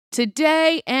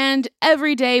Today and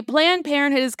every day, Planned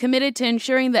Parenthood is committed to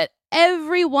ensuring that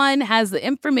everyone has the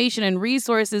information and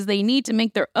resources they need to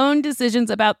make their own decisions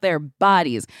about their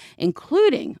bodies,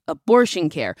 including abortion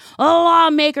care.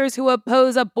 Lawmakers who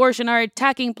oppose abortion are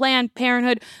attacking Planned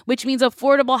Parenthood, which means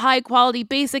affordable, high-quality,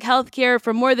 basic health care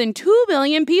for more than 2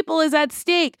 million people is at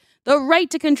stake. The right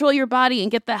to control your body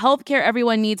and get the health care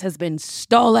everyone needs has been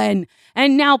stolen.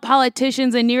 And now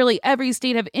politicians in nearly every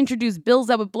state have introduced bills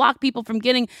that would block people from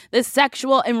getting the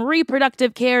sexual and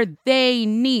reproductive care they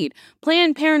need.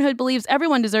 Planned Parenthood believes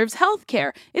everyone deserves health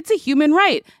care. It's a human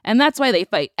right. And that's why they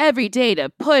fight every day to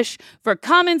push for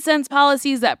common sense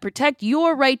policies that protect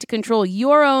your right to control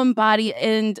your own body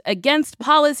and against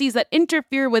policies that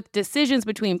interfere with decisions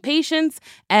between patients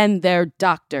and their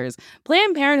doctors.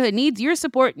 Planned Parenthood needs your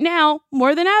support now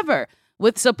more than ever.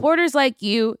 With supporters like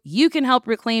you, you can help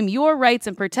reclaim your rights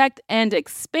and protect and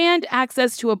expand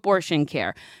access to abortion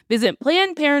care. Visit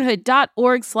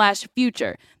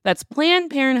PlannedParenthood.org/future. That's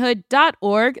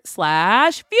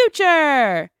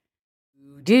PlannedParenthood.org/future.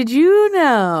 Did you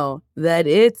know that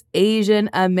it's Asian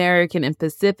American and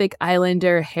Pacific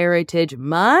Islander Heritage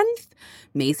Month?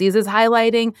 Macy's is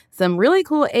highlighting some really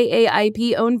cool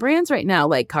AAIP-owned brands right now,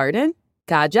 like Cardin,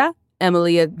 Kaja,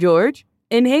 Emilia George,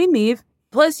 and Hey Meave.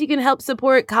 Plus, you can help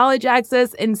support college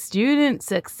access and student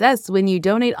success when you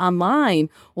donate online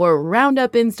or round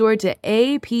up in store to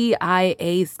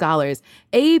APIA Scholars.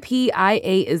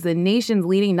 APIA is the nation's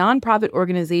leading nonprofit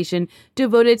organization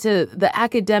devoted to the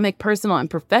academic, personal, and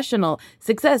professional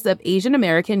success of Asian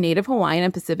American, Native Hawaiian,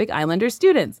 and Pacific Islander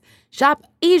students. Shop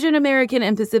Asian American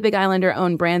and Pacific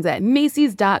Islander-owned brands at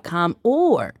Macy's.com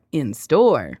or in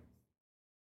store.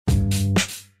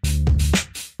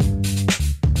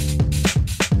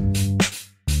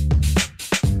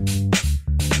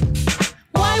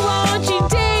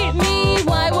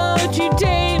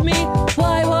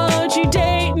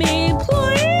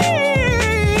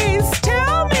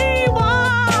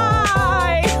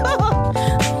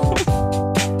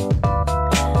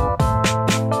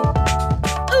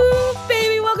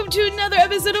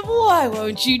 Why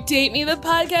Won't You Date Me, the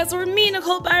podcast where me,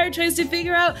 Nicole Byer, tries to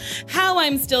figure out how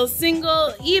I'm still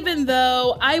single, even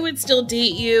though I would still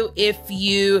date you if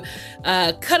you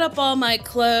cut up all my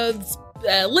clothes,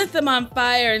 lit them on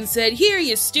fire, and said, "Here,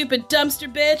 you stupid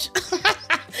dumpster bitch,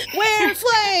 wear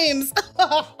flames."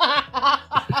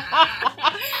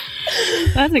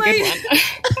 That's a good one.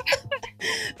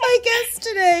 My guest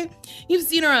today, you've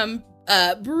seen her on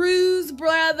Bruise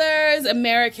Brothers,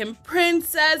 American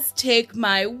Princess, Take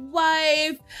My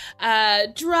Wife,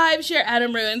 Drive Share,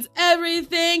 Adam Ruins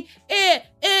Everything. It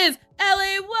is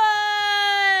Ellie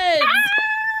Woods!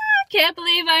 Can't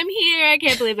believe I'm here. I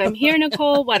can't believe I'm here,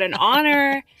 Nicole. What an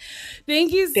honor.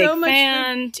 Thank you so much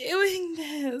fan. for doing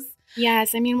this.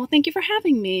 Yes, I mean, well, thank you for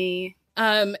having me.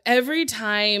 Every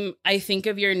time I think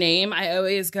of your name, I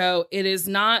always go, it is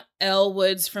not Elle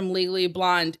Woods from Legally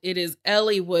Blonde. It is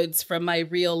Ellie Woods from my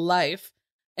real life.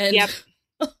 And yep.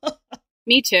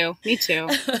 Me too.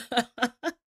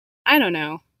 I don't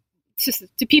know. It's just,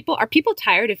 are people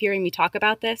tired of hearing me talk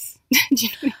about this?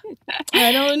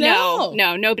 I don't know.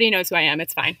 No, nobody knows who I am.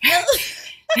 It's fine.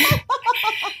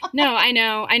 No, I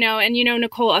know. And you know,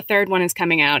 Nicole, a third one is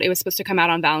coming out. It was supposed to come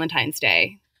out on Valentine's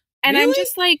Day. And really? I'm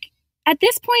just like, at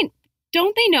this point,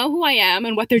 don't they know who I am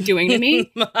and what they're doing to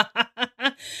me?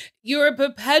 You're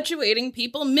perpetuating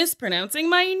people mispronouncing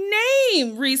my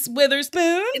name, Reese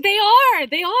Witherspoon. They are.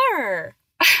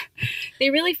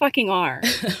 They really fucking are.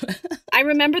 I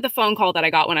remember the phone call that I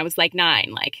got when I was like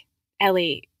 9, like,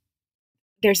 "Ellie,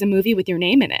 there's a movie with your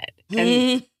name in it."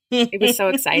 And it was so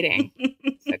exciting.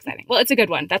 So exciting. Well, it's a good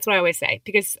one. That's what I always say,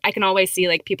 because I can always see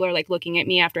like people are like looking at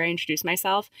me after I introduce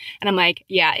myself and I'm like,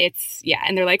 yeah.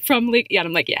 And they're like, and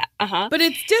I'm like, yeah, uh-huh. But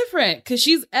it's different because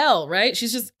she's Elle, right?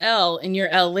 She's just Elle and you're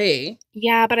Ellie.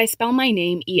 Yeah, but I spell my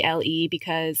name E-L-E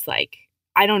because like,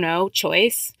 I don't know,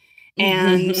 choice.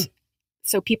 And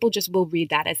so people just will read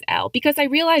that as Elle, because I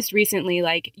realized recently,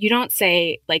 like, you don't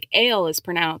say like ale is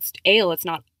pronounced ale. It's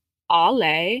not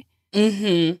ale.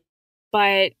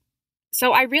 But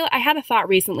so I had a thought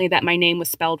recently that my name was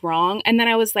spelled wrong. And then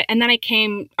I was like, and then I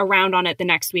came around on it the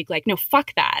next week, like, no,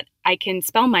 fuck that. I can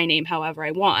spell my name however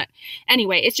I want.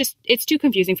 Anyway, it's too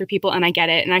confusing for people and I get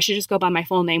it. And I should just go by my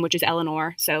full name, which is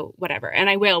Eleanor. So whatever. And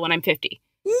I will when I'm 50.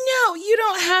 No, you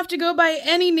don't have to go by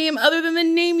any name other than the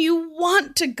name you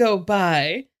want to go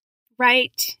by.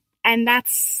 Right. And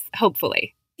that's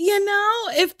hopefully. You know,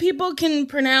 if people can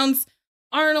pronounce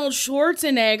Arnold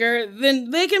Schwarzenegger,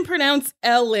 then they can pronounce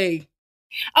Ellie.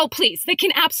 Oh, please. They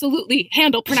can absolutely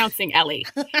handle pronouncing Ellie.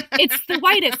 It's the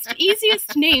whitest,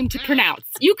 easiest name to pronounce.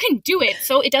 You can do it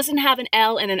so it doesn't have an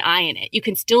L and an I in it. You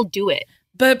can still do it.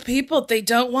 But people, they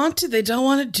don't want to. They don't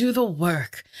want to do the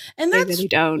work. And that's really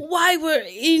don't. Why we're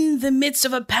in the midst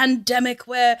of a pandemic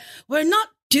where we're not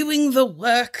doing the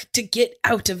work to get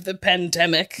out of the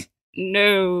pandemic.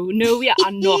 No, we are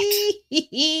not.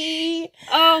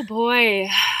 Oh, boy.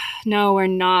 No, we're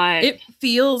not. It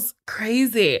feels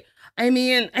crazy. I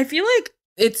mean, I feel like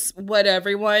it's what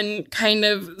everyone kind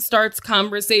of starts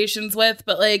conversations with,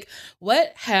 but like,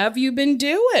 what have you been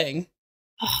doing?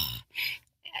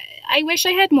 I wish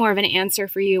I had more of an answer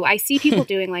for you. I see people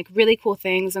doing like really cool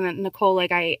things. And Nicole,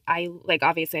 like I like,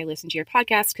 obviously I listen to your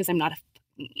podcast because I'm not a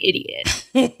fucking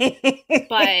idiot,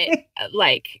 but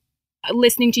like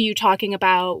listening to you talking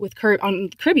about with Kurt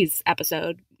on Kirby's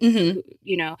episode, you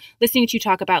know, listening to you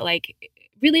talk about like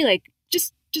really like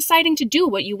just deciding to do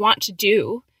what you want to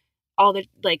do all the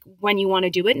like when you want to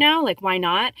do it now, like why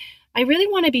not? I really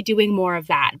want to be doing more of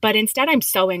that, but instead I'm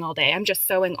sewing all day. I'm just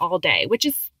sewing all day, which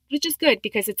is good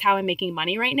because it's how I'm making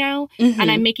money right now.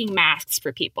 And I'm making masks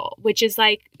for people, which is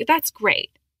like, that's great.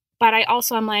 But I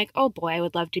also am like, oh boy, I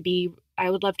would love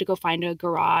to go find a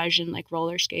garage and like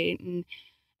roller skate and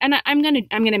I'm going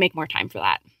to make more time for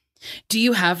that. Do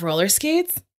you have roller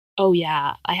skates? Oh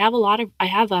yeah. I have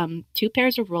 2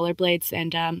 pairs of rollerblades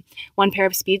and 1 pair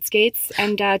of speed skates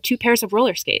and 2 pairs of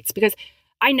roller skates because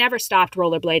I never stopped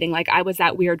rollerblading. Like I was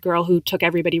that weird girl who took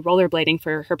everybody rollerblading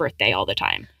for her birthday all the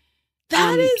time.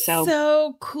 That is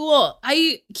so cool.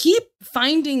 I keep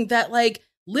finding that like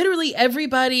literally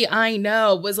everybody I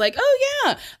know was like, oh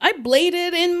yeah, I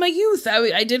bladed in my youth.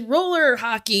 I did roller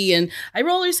hockey and I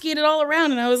roller skated all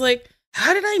around. And I was like,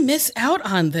 how did I miss out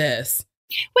on this?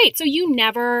 Wait, so you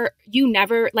never,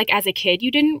 like as a kid,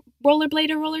 you didn't rollerblade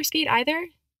or roller skate either?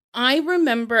 I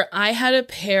remember I had a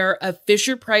pair of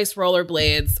Fisher-Price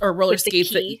rollerblades or roller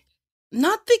skates.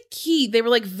 Not the key. They were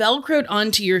like Velcroed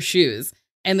onto your shoes.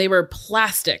 And they were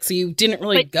plastic, so you didn't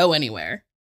really go anywhere.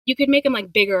 You could make them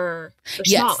like bigger or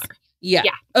smaller. Yeah.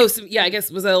 Oh, so yeah, I guess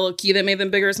was that a little key that made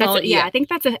them bigger or smaller? Yeah, I think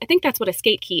that's what a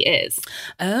skate key is.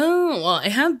 Oh, well, I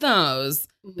had those,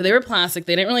 but they were plastic.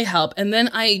 They didn't really help. And then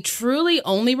I truly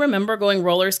only remember going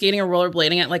roller skating or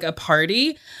rollerblading at like a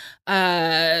party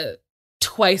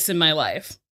twice in my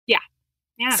life. Yeah.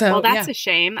 So, well, that's a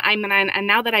shame. I mean, and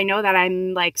now that I know that,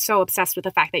 I'm like so obsessed with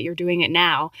the fact that you're doing it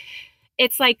now.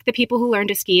 It's like the people who learn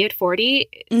to ski at 40,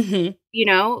 you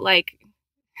know, like,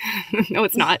 no,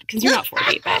 it's not because you're not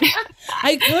 40, but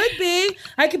I could be.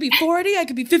 I could be 40. I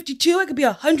could be 52. I could be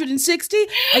 160.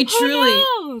 I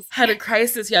truly had a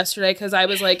crisis yesterday because I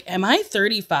was like, am I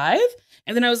 35?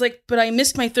 And then I was like, but I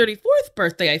missed my 34th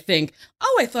birthday, I think.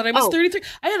 Oh, I thought I was 33.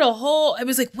 I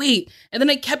was like, wait. And then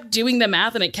I kept doing the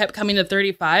math and it kept coming to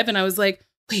 35. And I was like,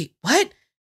 wait, what?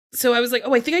 So I was like,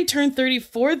 oh, I think I turned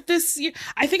 34 this year.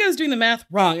 I think I was doing the math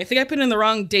wrong. I think I put in the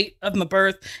wrong date of my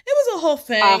birth. It was a whole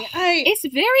thing. It's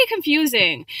very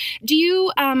confusing. Did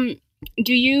you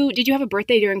have a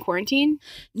birthday during quarantine?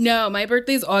 No, my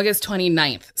birthday's August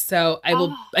 29th. So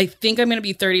I think I'm going to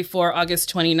be 34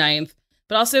 August 29th.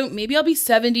 But also maybe I'll be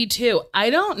 72. I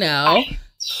don't know.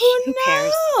 Who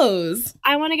knows?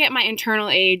 I want to get my internal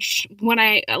age when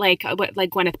I like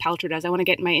Gwyneth Paltrow does. I want to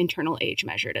get my internal age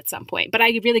measured at some point. But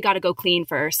I really got to go clean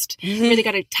first. Really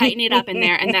got to tighten it up in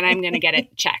there, and then I'm going to get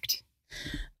it checked.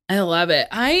 I love it.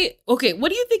 Okay, what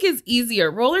do you think is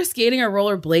easier, roller skating or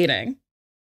roller blading?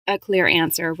 A clear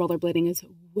answer. Rollerblading is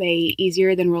way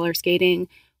easier than roller skating.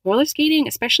 Roller skating,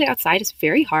 especially outside, is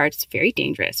very hard. It's very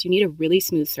dangerous. You need a really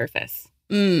smooth surface.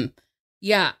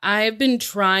 Yeah, I've been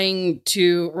trying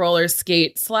to roller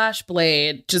skate /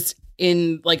 blade just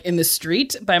in the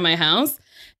street by my house.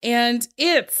 And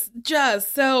it's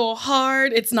just so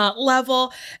hard. It's not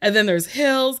level. And then there's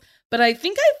hills. But I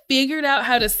think I figured out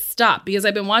how to stop because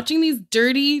I've been watching these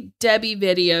Dirty Debbie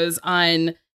videos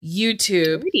on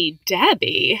YouTube. Dirty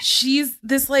Debbie? She's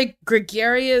this like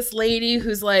gregarious lady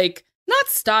who's like, not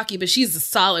stocky, but she's a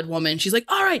solid woman. She's like,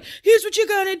 all right, here's what you're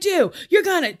going to do. You're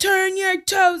going to turn your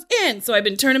toes in. So I've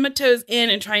been turning my toes in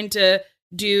and trying to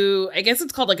do, I guess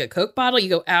it's called like a Coke bottle. You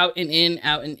go out and in,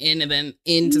 and then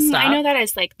in to stop. I know that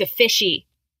as like the fishy.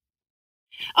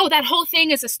 Oh, that whole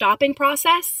thing is a stopping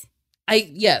process?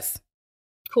 Yes.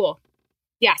 Cool.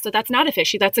 Yeah, so that's not a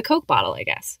fishy. That's a Coke bottle, I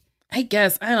guess. I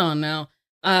don't know.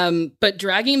 But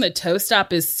dragging the toe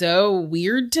stop is so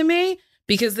weird to me.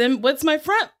 Because then what's my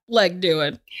front leg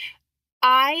doing?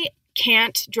 I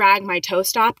can't drag my toe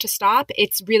stop to stop.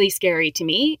 It's really scary to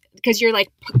me because you're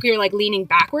like leaning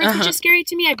backwards, which is scary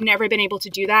to me. I've never been able to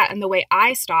do that. And the way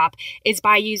I stop is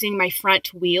by using my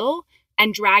front wheel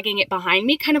and dragging it behind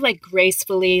me, kind of like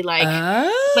gracefully, like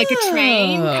a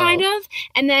train, kind of.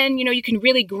 And then, you can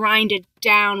really grind it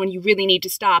down when you really need to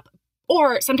stop.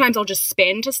 Or sometimes I'll just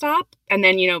spin to stop and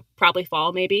then, probably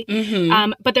fall maybe.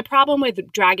 Mm-hmm. But the problem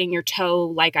with dragging your toe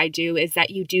like I do is that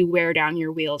you do wear down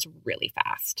your wheels really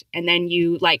fast. And then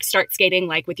you like start skating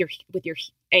like with your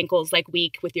ankles like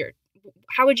weak, with your,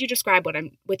 how would you describe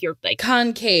with your like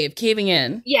concave, caving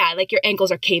in? Yeah, like your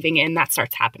ankles are caving in. That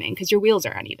starts happening because your wheels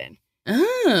are uneven.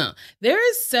 Oh, there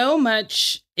is so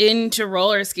much into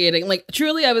roller skating. Like,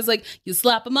 truly, I was like, you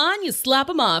slap them on, you slap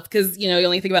them off. Because, you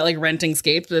only think about like renting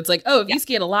skates, but it's like, oh, if you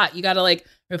skate a lot, you got to like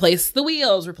replace the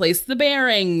wheels, replace the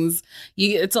bearings.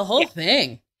 It's a whole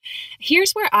thing.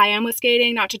 Here's where I am with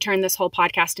skating, not to turn this whole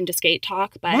podcast into skate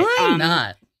talk, but why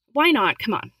not? Why not?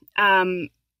 Come on.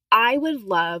 I would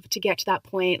love to get to that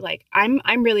point. Like, I'm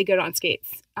really good on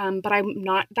skates, but I'm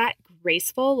not that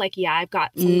graceful. Like, yeah, I've got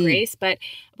some grace, but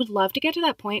I would love to get to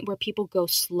that point where people go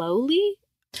slowly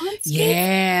on skates.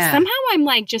 Yeah. Somehow I'm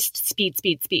like just speed.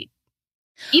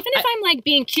 Even if I'm like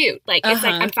being cute, like it's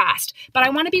like I'm fast, but I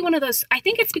want to be one of those. I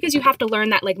think it's because you have to learn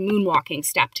that like moonwalking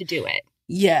step to do it.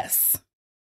 Yes.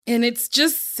 And it's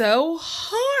just so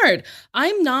hard.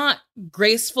 I'm not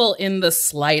graceful in the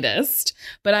slightest,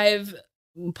 but I've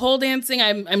pole dancing.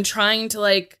 I'm trying to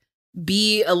like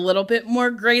be a little bit more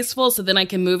graceful so then I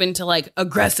can move into like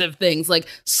aggressive things like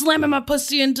slamming my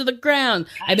pussy into the ground.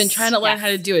 Nice. I've been trying to learn how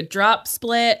to do a drop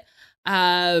split.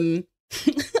 Yes.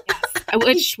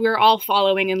 Which we're all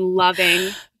following and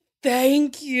loving.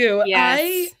 Thank you. Yes.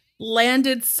 I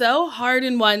landed so hard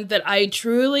in one that I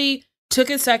truly took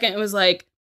a second and was like,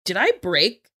 did I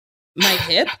break my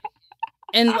hip?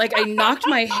 And like I knocked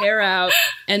my hair out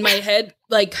and my head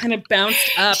like kind of bounced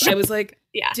up. I was like,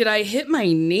 did I hit my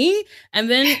knee? And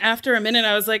then after a minute,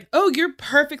 I was like, oh, you're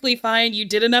perfectly fine. You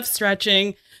did enough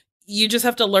stretching. You just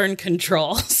have to learn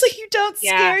control so you don't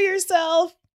scare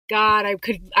yourself. God,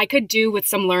 I could do with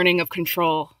some learning of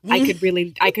control. I could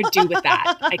do with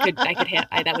that. I could hit.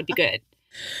 That would be good.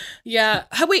 Yeah.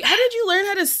 How did you learn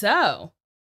how to sew?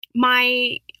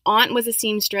 My aunt was a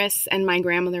seamstress and my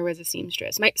grandmother was a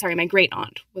seamstress. My great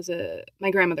aunt was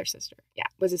my grandmother's sister. Yeah,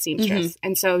 was a seamstress.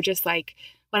 And so just like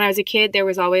when I was a kid, there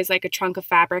was always like a trunk of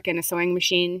fabric and a sewing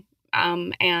machine.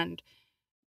 And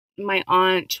my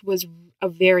aunt was a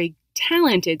very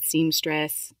talented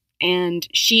seamstress and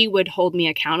she would hold me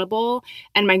accountable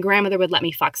and my grandmother would let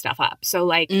me fuck stuff up. So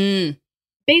like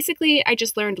basically I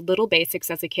just learned little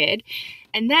basics as a kid.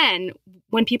 And then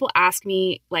when people ask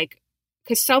me like,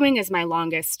 because sewing is my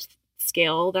longest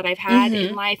skill that I've had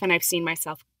in life, and I've seen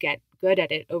myself get good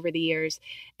at it over the years.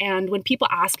 And when people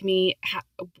ask me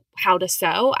how to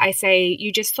sew, I say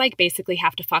you just like basically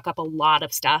have to fuck up a lot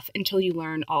of stuff until you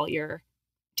learn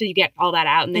till you get all that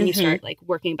out, and then you start like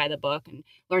working by the book and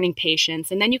learning patience,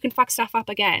 and then you can fuck stuff up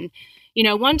again.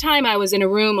 One time I was in a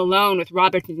room alone with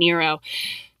Robert De Niro,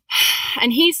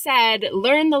 and he said,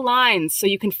 "Learn the lines so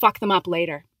you can fuck them up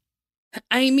later."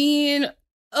 I mean,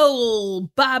 oh,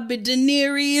 Bobby De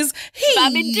Niro's,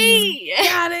 Bobby D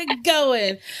got it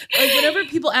going. Like whenever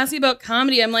people ask me about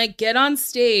comedy, I'm like, get on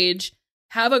stage,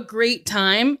 have a great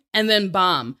time, and then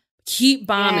bomb. Keep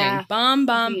bombing. Yeah.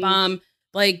 Bomb.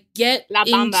 Like get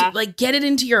it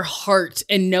into your heart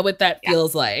and know what that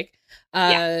feels like.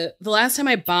 The last time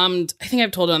I bombed, I think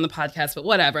I've told it on the podcast, but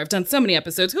whatever. I've done so many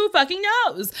episodes. Who fucking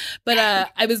knows? But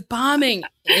I was bombing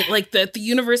like at the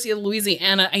University of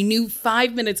Louisiana. I knew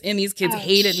 5 minutes in, these kids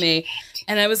hated me.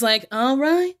 And I was like, all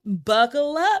right,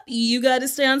 buckle up. You got to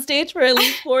stay on stage for at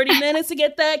least 40 minutes to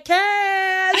get that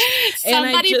cash.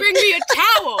 Somebody bring me a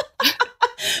towel.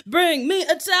 Bring me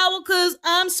a towel because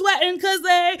I'm sweating because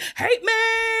they hate me.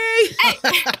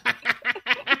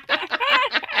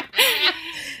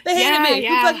 They hated me.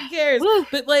 Who fucking cares? Woo.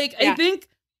 But like, I think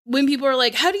when people are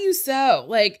like, how do you sew?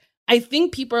 Like, I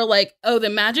think people are like, oh, the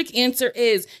magic answer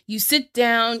is you sit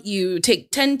down, you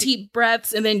take 10 deep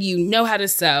breaths, and then you know how to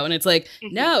sew. And it's like,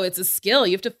 no, it's a skill.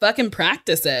 You have to fucking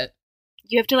practice it.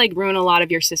 You have to like ruin a lot of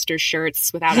your sister's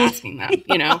shirts without asking them, Like,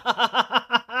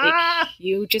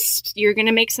 you're going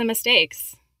to make some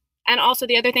mistakes. And also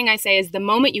the other thing I say is the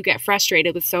moment you get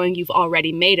frustrated with sewing, you've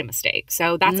already made a mistake.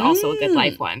 So that's also a good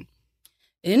life one.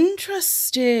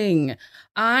 Interesting.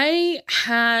 I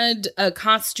had a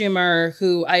costumer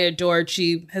who I adored.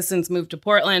 She has since moved to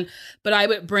Portland, but I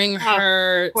would bring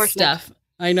her stuff.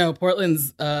 I know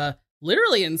Portland's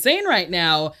literally insane right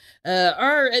now.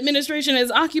 Our administration is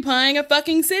occupying a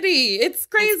fucking city. It's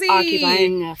crazy. It's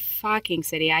occupying a fucking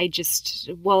city.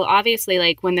 Obviously,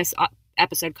 like when this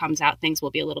episode comes out, things will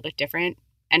be a little bit different,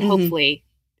 and hopefully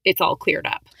it's all cleared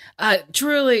up.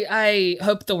 Truly, I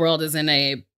hope the world is in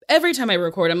a every time I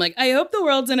record, I'm like, I hope the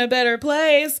world's in a better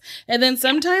place. And then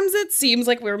sometimes it seems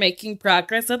like we're making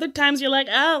progress. Other times you're like,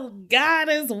 oh, God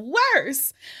is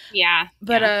worse. Yeah.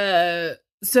 But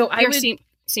so I would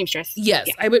seamstress. Yes,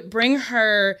 I would bring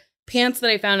her pants that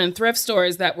I found in thrift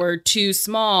stores that were too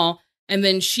small. And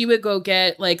then she would go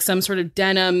get like some sort of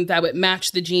denim that would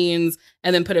match the jeans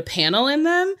and then put a panel in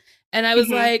them. And I was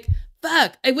like,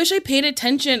 fuck, I wish I paid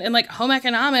attention in like home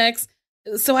economics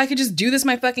so I could just do this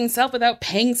my fucking self without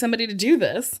paying somebody to do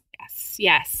this.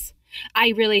 Yes. I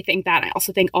really think that. I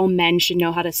also think all men should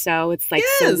know how to sew. It's like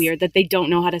so weird that they don't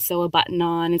know how to sew a button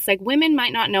on. It's like women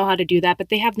might not know how to do that, but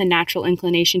they have the natural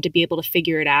inclination to be able to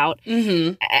figure it out.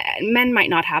 Men might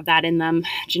not have that in them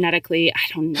genetically. I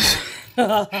don't know.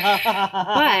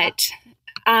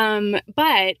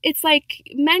 But it's like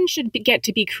men should get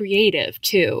to be creative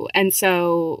too. And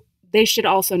so they should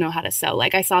also know how to sew.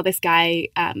 Like I saw this guy,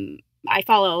 I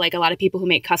follow like a lot of people who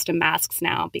make custom masks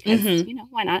now because, you know,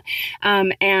 why not?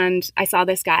 And I saw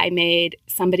this guy made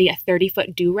somebody a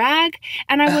 30-foot do-rag.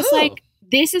 And I was like,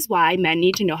 this is why men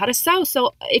need to know how to sew.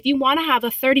 So if you want to have a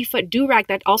 30-foot do-rag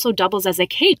that also doubles as a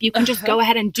cape, you can just go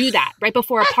ahead and do that right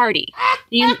before a party.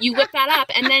 You whip that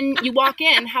up and then you walk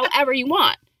in however you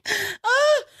want.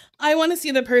 I want to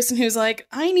see the person who's like,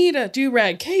 I need a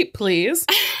do-rag cape, please.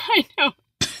 I know.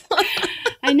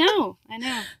 I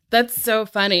know. That's so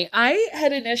funny. I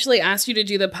had initially asked you to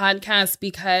do the podcast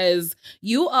because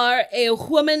you are a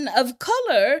woman of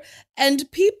color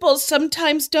and people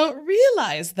sometimes don't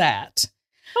realize that.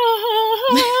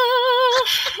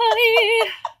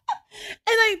 And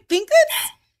I think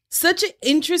that's such an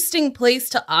interesting place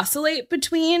to oscillate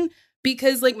between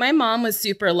because like my mom was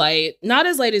super light, not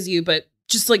as light as you, but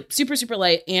just like super, super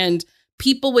light. And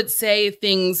people would say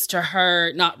things to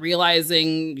her, not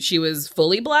realizing she was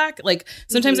fully Black. Like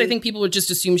sometimes I think people would just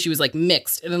assume she was like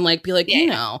mixed and then like be like, you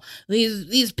know,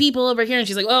 these people over here. And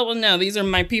she's like, oh, well, no, these are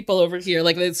my people over here.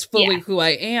 Like it's fully who I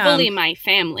am. Fully my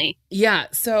family. Yeah.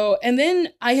 So, and then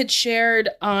I had shared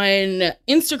on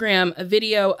Instagram a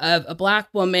video of a Black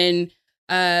woman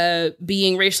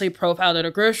being racially profiled at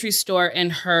a grocery store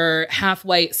and her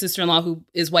half-white sister-in-law who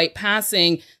is white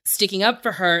passing sticking up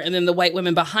for her. And then the white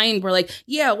women behind were like,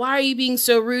 yeah, why are you being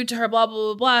so rude to her? Blah, blah,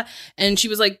 blah, blah. And she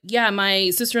was like, yeah,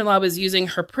 my sister-in-law was using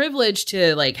her privilege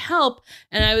to like help.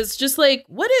 And I was just like,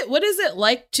 what is it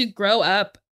like to grow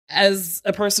up as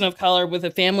a person of color with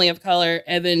a family of color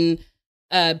and then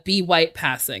be white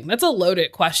passing? That's a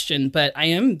loaded question, but I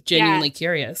am genuinely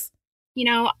curious. You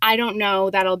know, I don't know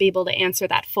that I'll be able to answer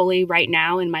that fully right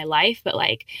now in my life, but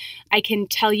like, I can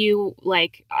tell you,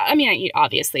 like, I mean,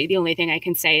 obviously, the only thing I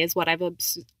can say is what I've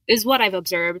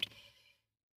observed,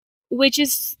 which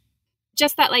is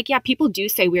just that, like, yeah, people do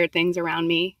say weird things around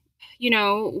me. You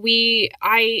know,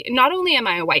 I not only am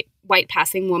I a white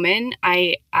passing woman,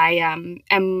 I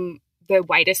am the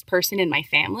whitest person in my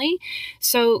family.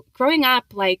 So growing up,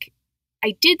 like,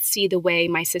 I did see the way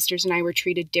my sisters and I were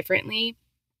treated differently.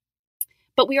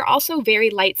 But we are also very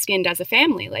light-skinned as a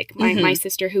family. Like my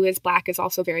sister who is Black is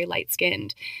also very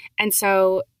light-skinned. And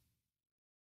so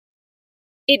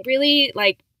it really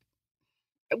like,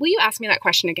 will you ask me that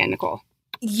question again, Nicole?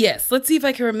 Yes. Let's see if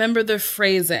I can remember the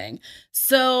phrasing.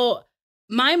 So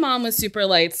my mom was super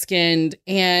light-skinned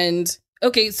and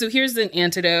okay, so here's an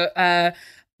antidote.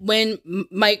 When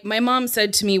my mom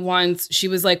said to me once, she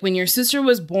was like, when your sister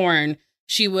was born,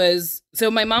 so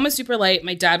my mom was super light.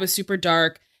 My dad was super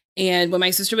dark. And when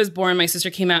my sister was born, my sister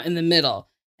came out in the middle.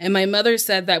 And my mother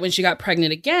said that when she got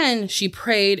pregnant again, she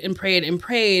prayed and prayed and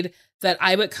prayed that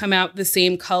I would come out the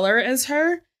same color as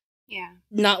her. Yeah.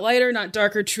 Not lighter, not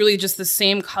darker, truly just the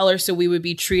same color so we would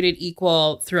be treated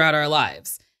equal throughout our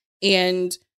lives.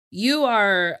 And you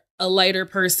are a lighter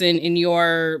person in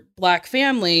your Black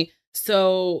family.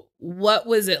 So what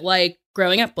was it like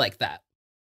growing up like that?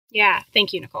 Yeah.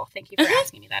 Thank you, Nicole. Thank you for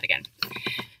asking me that again.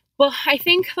 Well, I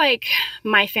think like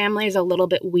my family is a little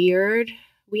bit weird.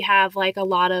 We have like a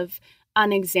lot of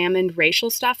unexamined racial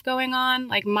stuff going on.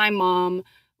 Like my mom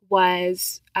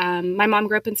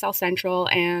grew up in South Central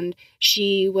and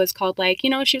she was called like, you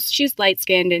know, she's light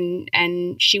skinned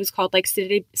and she was called like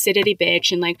city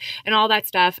bitch and like, and all that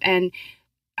stuff. And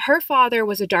her father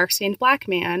was a dark skinned Black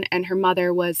man and her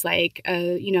mother was like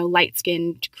a, you know, light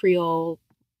skinned Creole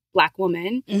Black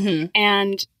woman.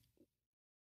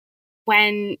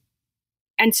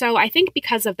 And so I think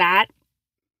because of that,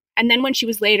 and then when she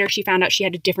was later, she found out she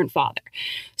had a different father.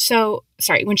 So,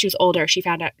 sorry, when she was older, she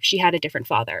found out she had a different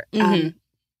father. And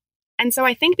so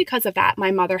I think because of that, my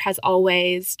mother has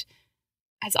always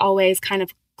kind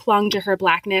of clung to her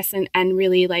Blackness and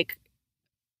really like,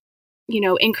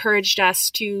 encouraged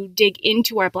us to dig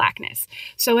into our Blackness.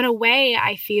 So in a way,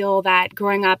 I feel that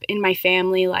growing up in my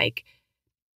family, like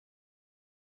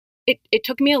it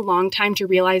took me a long time to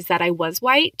realize that I was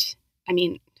white. I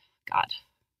mean, God,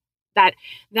 that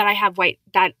I have white,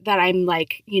 that I'm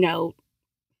like, do you know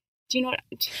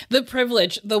what? The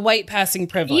privilege, the white passing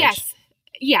privilege.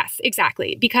 Yes,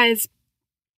 exactly. Because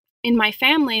in my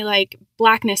family, like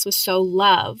Blackness was so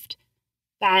loved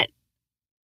that,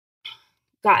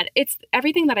 God, it's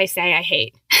everything that I say I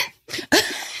hate.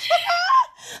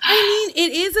 I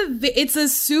mean, it's a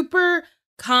super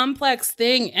complex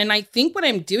thing. And I think what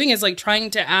I'm doing is like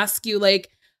trying to ask you like,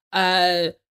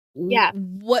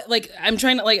 what, like, I'm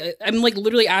trying to like, I'm like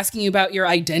literally asking you about your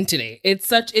identity. It's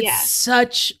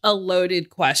such a loaded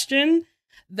question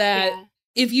that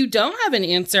if you don't have an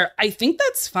answer, I think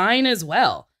that's fine as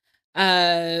well.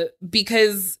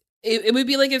 Because it would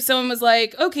be like if someone was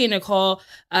like, okay, Nicole,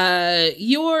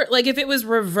 you're like, if it was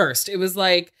reversed, it was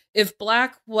like if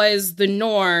Black was the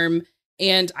norm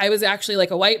and I was actually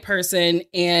like a white person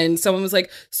and someone was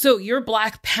like, so you're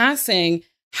Black passing,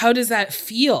 how does that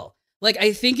feel? Like,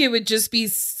 I think it would just be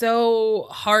so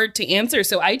hard to answer.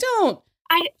 So I think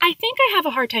I have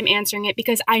a hard time answering it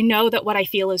because I know that what I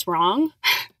feel is wrong.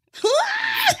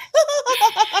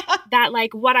 That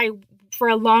like for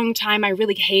a long time, I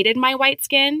really hated my white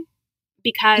skin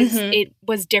because it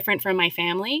was different from my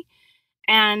family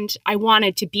and I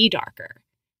wanted to be darker.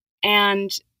 And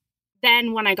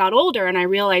then when I got older and I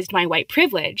realized my white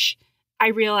privilege, I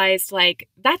realized like,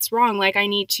 that's wrong. Like I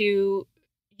need to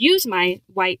use my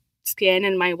white skin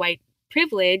and my white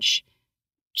privilege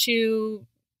to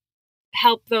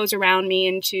help those around me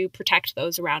and to protect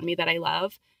those around me that I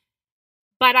love.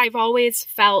 But I've always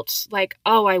felt like,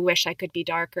 oh, I wish I could be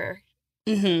darker.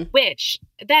 Which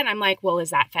then I'm like, well, is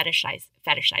that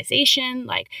fetishization?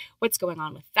 Like, what's going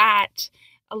on with that?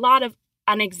 A lot of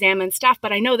unexamined stuff.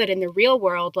 But I know that in the real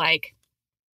world, like,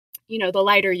 the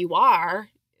lighter you are,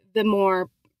 the more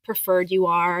preferred you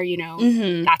are,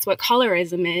 that's what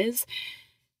colorism is.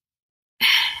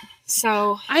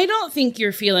 So I don't think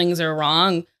your feelings are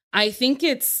wrong. I think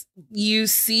it's you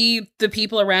see the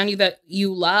people around you that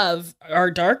you love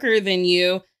are darker than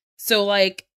you. So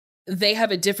like they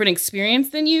have a different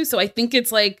experience than you. So I think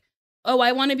it's like, oh,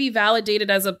 I want to be validated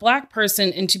as a Black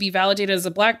person. And to be validated as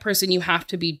a Black person, you have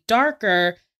to be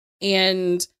darker.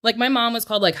 And like my mom was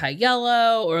called like high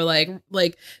yellow or like,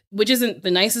 which isn't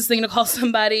the nicest thing to call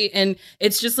somebody. And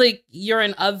it's just like you're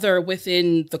an other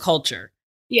within the culture.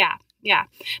 Yeah. Yeah.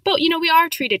 But, we are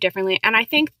treated differently. And I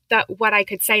think that what I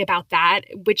could say about that,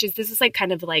 this is like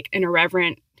kind of like an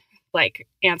irreverent like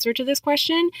answer to this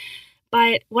question.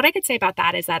 But what I could say about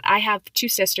that is that I have two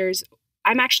sisters.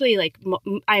 I'm actually like,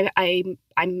 I'm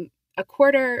a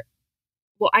quarter,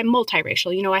 well, I'm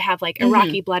multiracial. I have like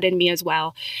Iraqi blood in me as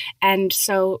well. And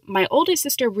so my oldest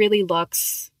sister really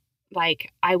looks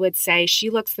like, I would say she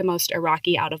looks the most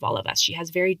Iraqi out of all of us. She has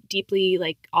very deeply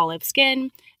like olive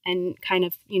skin and kind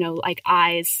of, like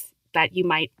eyes that you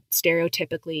might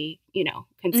stereotypically,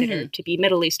 consider to be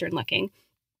Middle Eastern looking.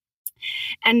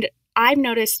 And I've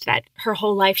noticed that her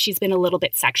whole life she's been a little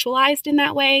bit sexualized in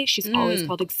that way. She's always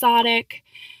called exotic.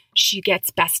 She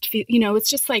gets it's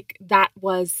just like that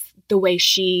was the way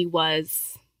she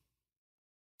was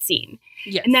seen.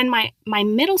 Yes. And then my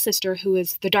middle sister, who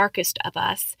is the darkest of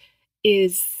us,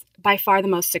 is by far the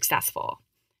most successful.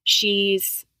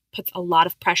 She's puts a lot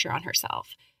of pressure on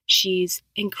herself. She's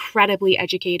incredibly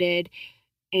educated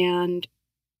and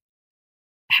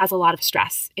has a lot of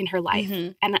stress in her life.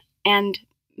 And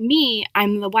me,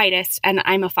 I'm the whitest and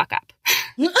I'm a fuck up.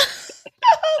 Don't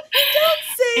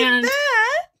say that.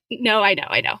 No, I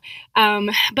know.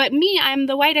 But me, I'm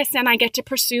the whitest and I get to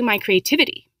pursue my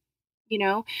creativity,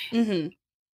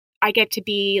 I get to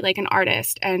be like an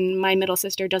artist and my middle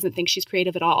sister doesn't think she's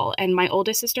creative at all. And my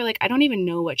oldest sister, like, I don't even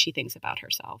know what she thinks about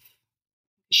herself.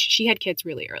 She had kids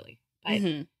really early.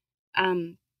 But,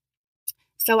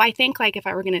 so I think like if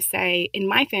I were going to say in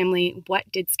my family,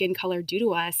 what did skin color do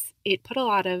to us? It put a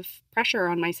lot of pressure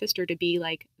on my sister to be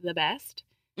like the best.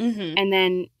 And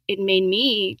then it made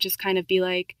me just kind of be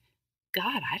like,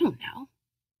 God, I don't know.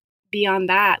 Beyond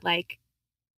that, like,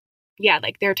 yeah,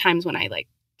 like there are times when I like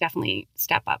definitely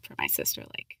step up for my sister.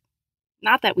 Like,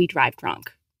 not that we drive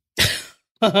drunk,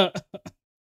 but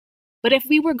if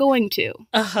we were going to,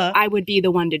 I would be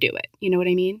the one to do it. You know what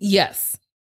I mean? Yes.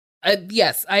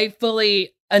 Yes, I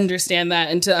fully understand that.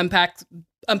 And to unpack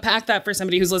that for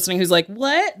somebody who's listening, who's like,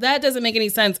 what? That doesn't make any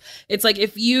sense. It's like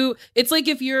if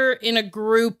you're in a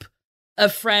group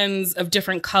of friends of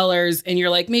different colors and you're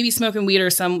like maybe smoking weed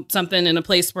or something in a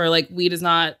place where like weed is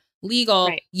not legal,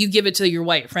 Right. you give it to your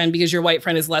white friend because your white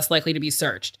friend is less likely to be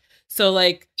searched. So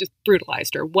like, Just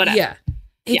brutalized or whatever. yeah,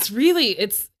 it's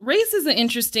race is an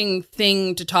interesting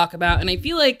thing to talk about. And I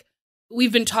feel like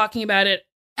we've been talking about it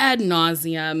ad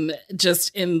nauseum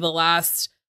just in the last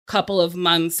couple of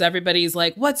months. Everybody's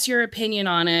like, what's your opinion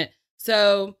on it?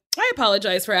 So I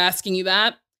apologize for asking you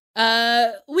that.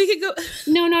 We could go.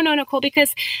 No, Nicole,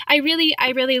 because I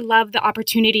really love the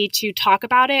opportunity to talk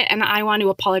about it. And I want to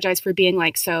apologize for being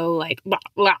like, so like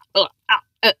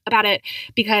about it,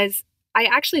 because I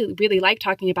actually really like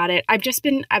talking about it.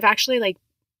 I've actually like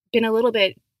been a little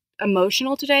bit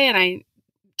emotional today, and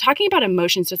talking about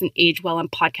emotions doesn't age well on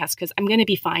podcasts because I'm going to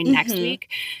be fine next week.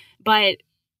 But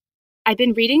I've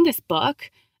been reading this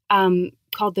book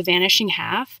called The Vanishing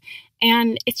Half,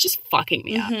 and it's just fucking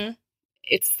me up.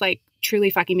 It's like truly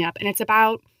fucking me up. And it's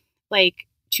about like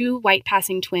two white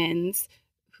passing twins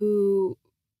who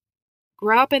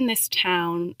grew up in this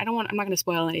town. I'm not going to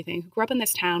spoil anything. Who grew up in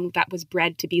this town that was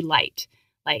bred to be light,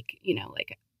 like, you know,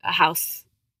 like a house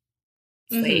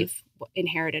slave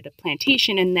inherited a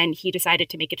plantation, and then he decided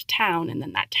to make it a town, and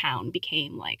then that town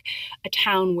became like a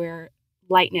town where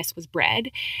lightness was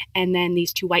bred. And then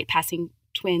these two white passing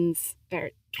twins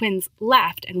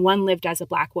left, and one lived as a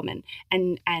Black woman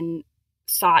and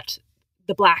sought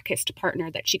the blackest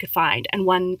partner that she could find, and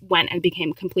one went and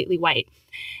became completely white.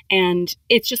 And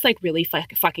it's just like really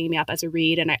fucking me up as a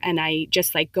read, and I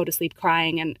just like go to sleep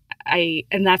crying,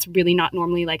 and that's really not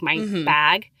normally like my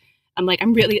bag. I'm like,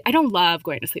 I don't love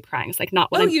going to sleep crying. It's like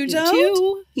not what I'm you into.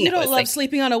 don't? You No, don't it's love like,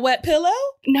 sleeping on a wet pillow?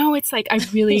 no, it's like, I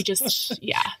really just,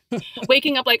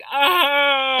 waking up like,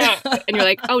 ah, and you're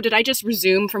like, oh, did I just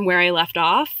resume from where I left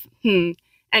off?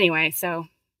 Anyway, so,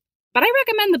 but I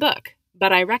recommend the book.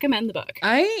 I'll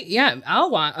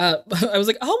watch. I was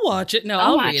like, I'll watch it. No,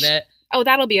 I'll read it. Oh,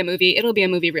 that'll be a movie. It'll be a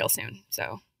movie real soon.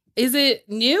 So, is it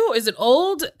new? Is it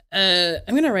old? I'm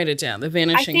gonna write it down. The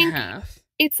Vanishing Half.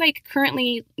 It's like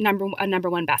currently a number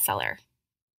one bestseller.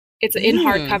 It's in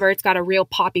hardcover. It's got a real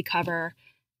poppy cover.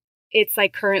 It's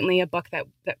like currently a book that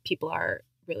people are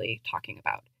really talking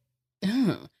about.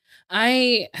 Oh,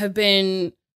 I have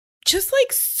been just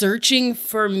like searching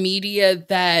for media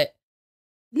that,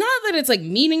 not that it's like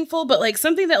meaningful, but like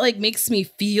something that like makes me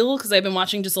feel, because I've been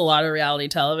watching just a lot of reality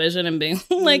television and being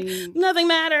like, nothing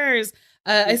matters.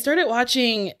 I started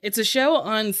watching, it's a show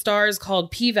on Stars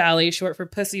called P-Valley, short for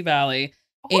Pussy Valley.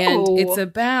 And it's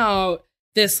about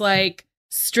this like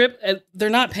strip. They're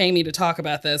not paying me to talk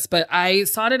about this, but I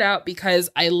sought it out because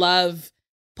I love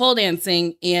pole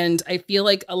dancing, and I feel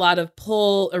like a lot of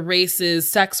pole erases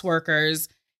sex workers.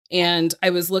 And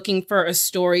I was looking for a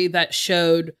story that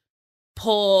showed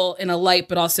pole in a light,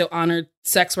 but also honored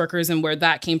sex workers and where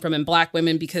that came from in Black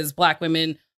women, because Black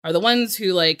women are the ones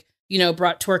who like, you know,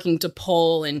 brought twerking to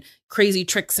pole and crazy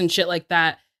tricks and shit like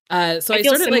that. So I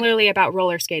feel started similarly about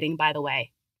roller skating, by the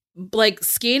way. Like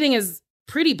skating is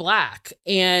pretty Black,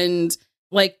 and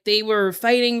like they were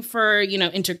fighting for, you know,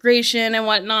 integration and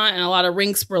whatnot. And a lot of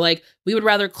rinks were like, we would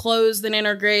rather close than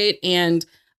integrate. And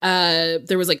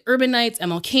there was like urban nights,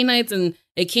 MLK nights, and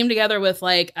it came together with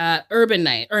like urban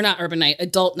night, or not urban night,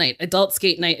 adult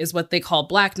skate night is what they call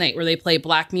Black night, where they play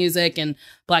Black music and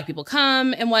Black people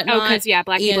come and whatnot. Oh, because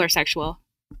Black people are sexual.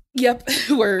 Yep.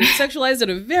 We're sexualized at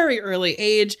a very early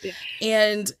age. Yeah.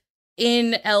 And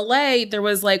in LA, there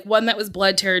was like one that was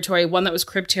Blood territory, one that was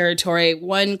Crip territory.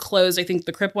 One closed. I think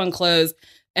the Crip one closed.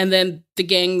 And then the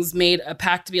gangs made a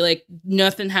pact to be like,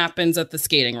 nothing happens at the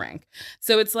skating rink.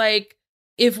 So it's like,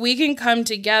 if we can come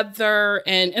together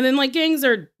and then like gangs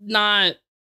are not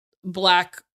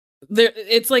Black.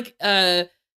 It's like,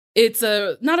 it's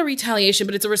not a retaliation,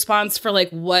 but it's a response for like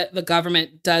what the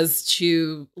government does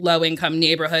to low income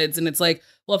neighborhoods. And it's like,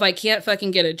 well, if I can't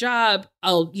fucking get a job,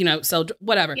 I'll, you know, sell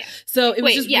whatever. Yeah. So it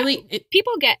was just really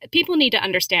people need to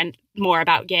understand more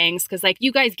about gangs, because like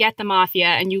you guys get the mafia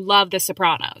and you love the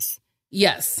Sopranos.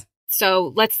 Yes.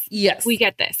 So we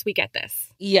get this.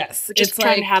 Yes. We're just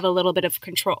trying to have a little bit of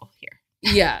control here.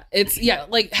 Yeah. It's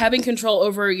like having control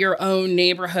over your own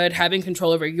neighborhood, having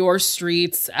control over your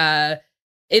streets.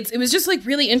 It was just like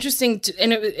really interesting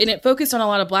and it focused on a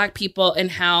lot of Black people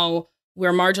and how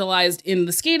we're marginalized in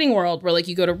the skating world, where like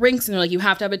you go to rinks and they're like, you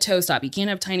have to have a toe stop. You can't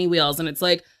have tiny wheels. And it's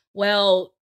like,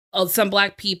 well, some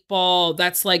Black people,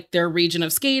 that's like their region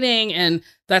of skating and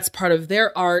that's part of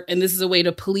their art. And this is a way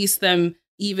to police them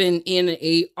even in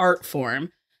a art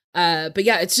form. But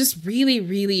yeah, it's just really,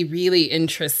 really, really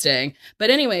interesting. But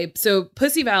anyway, so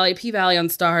Pussy Valley, P-Valley on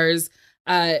Stars.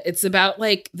 It's about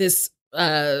like this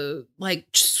like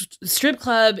strip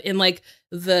club in like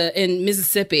in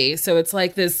Mississippi. So it's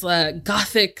like this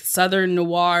gothic Southern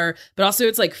noir, but also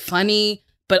it's like funny,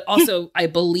 but also I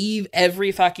believe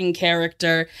every fucking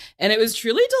character. And it was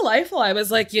truly delightful. I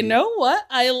was like, you know what?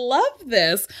 I love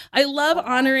this. I love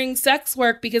honoring sex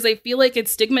work because I feel like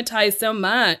it's stigmatized so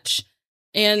much.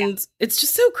 And it's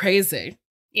just so crazy.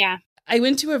 Yeah. I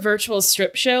went to a virtual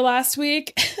strip show last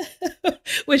week,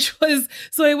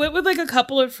 so I went with like a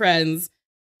couple of friends,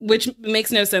 which makes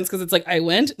no sense because it's like I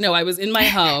was in my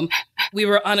home. We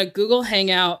were on a Google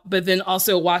Hangout, but then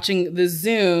also watching the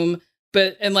Zoom,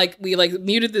 we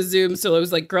muted the Zoom. So it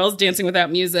was like girls dancing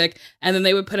without music. And then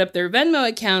they would put up their Venmo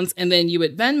accounts and then you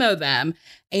would Venmo them.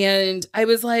 And I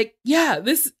was like, yeah,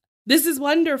 this is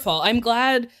wonderful. I'm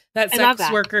glad that sex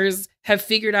workers have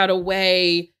figured out a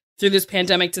way through this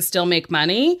pandemic to still make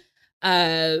money.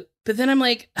 But then I'm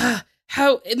like,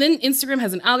 how? And then Instagram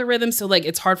has an algorithm, so like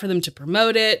it's hard for them to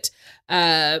promote it.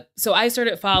 So I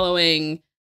started following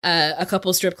a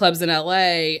couple strip clubs in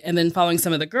LA and then following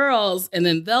some of the girls, and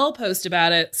then they'll post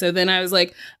about it. So then I was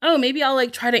like, oh, maybe I'll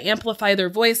like try to amplify their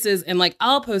voices and like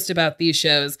I'll post about these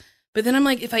shows. But then I'm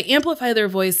like, if I amplify their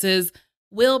voices,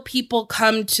 will people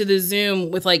come to the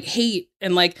Zoom with like hate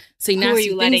and like say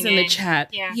nasty things in the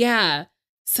chat? Yeah.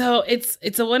 So it's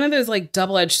one of those like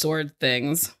double-edged sword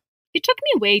things. It took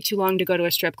me way too long to go to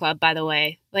a strip club, by the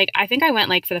way. Like, I think I went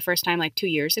like for the first time like 2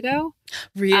 years ago.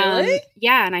 Really?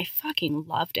 Yeah, and I fucking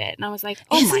loved it. And I was like,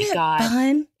 oh Isn't my God.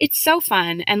 Fun? It's so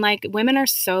fun. And like women are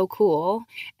so cool.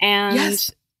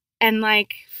 And and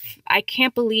like I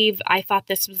can't believe I thought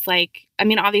this was like, I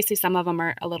mean, obviously some of them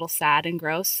are a little sad and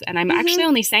gross. And I'm actually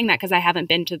only saying that because I haven't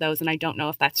been to those and I don't know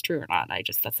if that's true or not.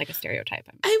 That's like a stereotype.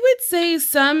 I would say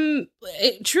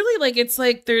truly like, it's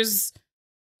like there's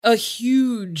a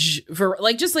huge,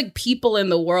 like just like people in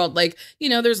the world, like, you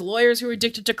know, there's lawyers who are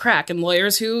addicted to crack and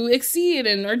lawyers who exceed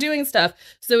and are doing stuff.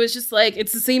 So it's just like,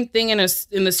 it's the same thing in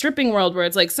the stripping world where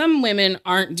it's like some women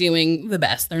aren't doing the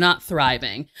best. They're not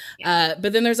thriving.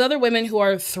 But then there's other women who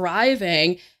are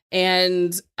thriving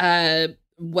and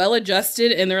well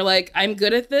adjusted. And they're like, I'm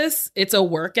good at this. It's a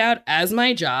workout as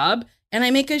my job. And I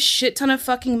make a shit ton of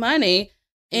fucking money.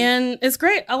 And it's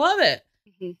great. I love it.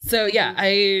 So yeah,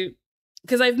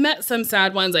 because I've met some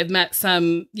sad ones. I've met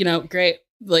some, you know, great,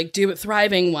 like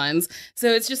thriving ones.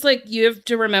 So it's just like, you have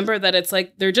to remember that it's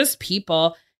like, they're just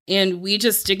people and we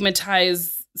just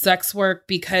stigmatize sex work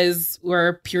because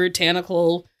we're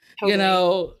puritanical, you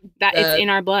know. That it's in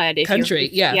our blood. Country.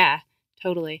 Yeah,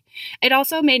 totally. It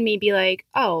also made me be like,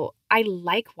 oh, I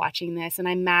like watching this and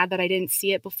I'm mad that I didn't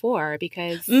see it before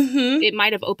because it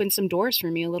might have opened some doors for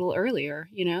me a little earlier,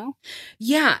 you know?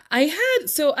 Yeah, I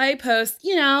post,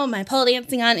 you know, my pole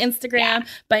dancing on Instagram. Yeah.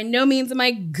 By no means am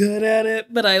I good at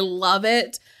it, but I love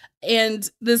it. And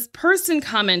this person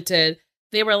commented,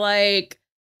 they were like,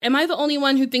 am I the only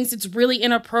one who thinks it's really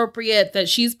inappropriate that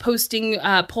she's posting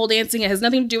pole dancing? It has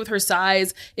nothing to do with her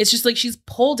size. It's just like she's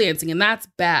pole dancing and that's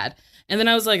bad. And then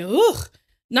I was like, ugh.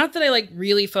 Not that I like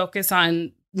really focus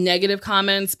on negative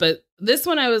comments, but this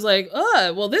one I was like,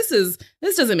 oh, well, this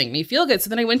doesn't make me feel good. So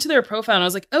then I went to their profile and I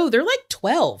was like, oh, they're like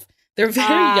 12. They're very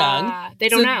young. They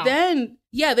don't know.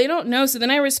 They don't know. So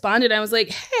then I responded. I was like,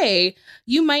 hey,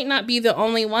 you might not be the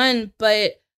only one,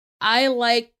 but I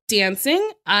like dancing.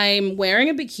 I'm wearing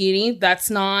a bikini. That's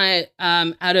not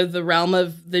out of the realm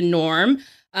of the norm.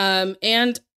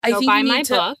 And I think buy my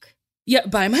book. Yeah,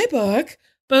 buy my book.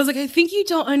 But I was like, I think you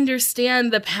don't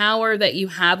understand the power that you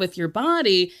have with your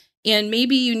body. And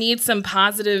maybe you need some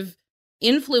positive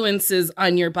influences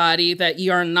on your body that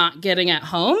you are not getting at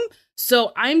home.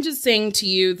 So I'm just saying to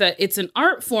you that it's an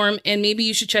art form and maybe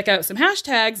you should check out some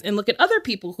hashtags and look at other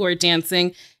people who are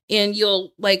dancing. And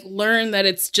you'll like learn that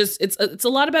it's a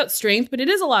lot about strength, but it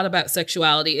is a lot about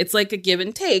sexuality. It's like a give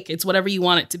and take. It's whatever you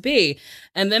want it to be.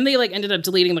 And then they like ended up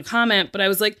deleting the comment. But I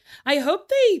was like, I hope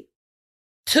they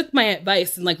took my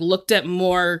advice and like looked at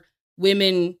more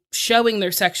women showing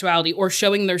their sexuality or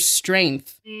showing their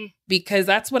strength, because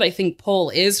that's what I think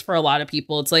pole is for a lot of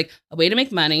people. It's like a way to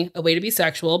make money, a way to be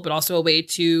sexual, but also a way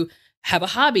to have a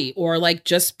hobby or like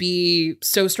just be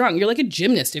so strong. You're like a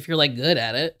gymnast if you're like good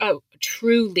at it. Oh,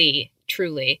 truly.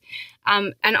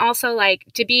 And also like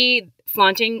to be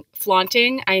flaunting,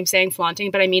 I'm saying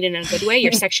flaunting, but I mean it in a good way.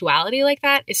 Your sexuality like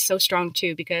that is so strong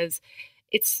too, because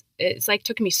it's like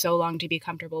took me so long to be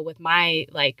comfortable with my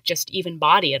like just even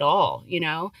body at all, you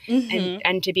know,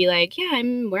 and to be like, yeah,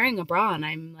 I'm wearing a bra and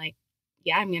I'm like,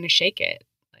 yeah, I'm going to shake it.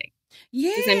 Like,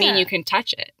 doesn't mean you can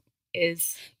touch it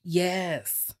is.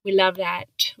 Yes. We love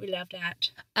that.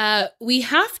 We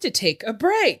have to take a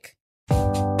break.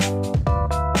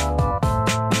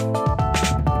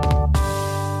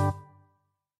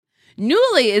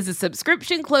 Nuuly is a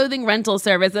subscription clothing rental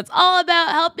service that's all about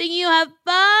helping you have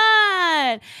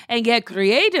fun and get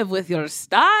creative with your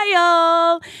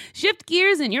style. Shift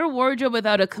gears in your wardrobe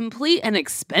without a complete and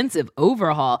expensive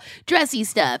overhaul. Dressy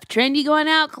stuff, trendy going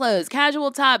out clothes,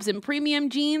 casual tops, and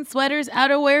premium jeans, sweaters,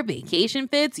 outerwear, vacation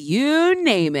fits, you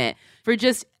name it. For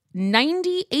just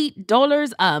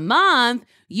 $98 a month,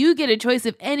 you get a choice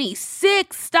of any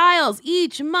 6 styles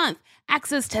each month.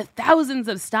 Access to thousands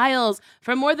of styles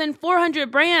from more than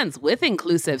 400 brands with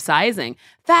inclusive sizing,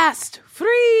 fast,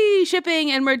 free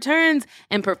shipping and returns,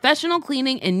 and professional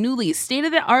cleaning in Nuuly's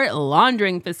state-of-the-art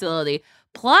laundering facility,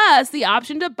 plus the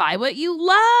option to buy what you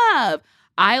love.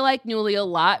 I like Nuuly a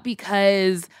lot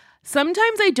because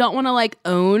sometimes I don't want to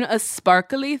own a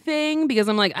sparkly thing because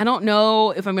I'm I don't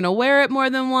know if I'm going to wear it more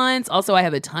than once. Also, I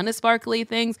have a ton of sparkly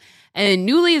things. And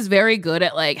Nuuly is very good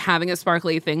at having a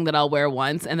sparkly thing that I'll wear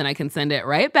once and then I can send it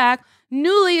right back.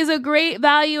 Nuuly is a great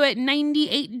value at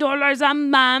 $98 a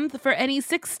month for any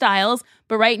 6 styles.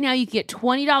 But right now you can get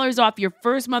 $20 off your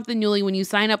first month of Nuuly when you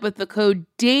sign up with the code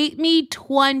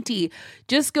DATEME20.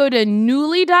 Just go to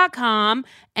Nuuly.com,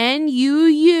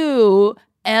 NUULY.com.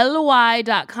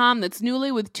 That's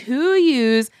Nuuly with 2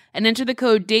 U's, and enter the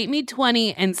code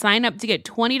DATEME20 and sign up to get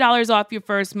 $20 off your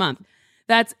first month.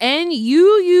 That's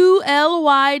NUULY.com.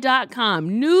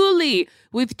 Nuuly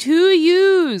with 2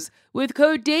 U's with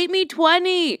code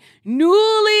DATEME20.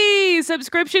 Nuuly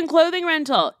subscription clothing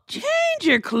rental. Change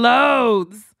your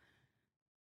clothes.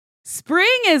 Spring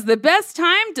is the best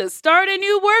time to start a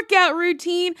new workout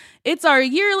routine. It's our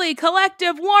yearly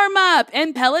collective warm-up,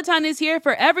 and Peloton is here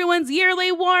for everyone's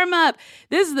yearly warm-up.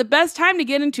 This is the best time to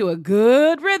get into a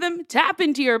good rhythm, tap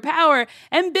into your power,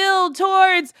 and build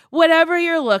towards whatever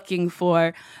you're looking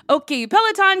for. Okay,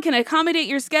 Peloton can accommodate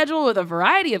your schedule with a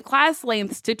variety of class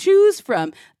lengths to choose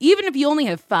from. Even if you only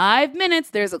have 5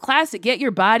 minutes, there's a class to get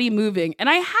your body moving, and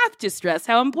I have to stress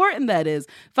how important that is.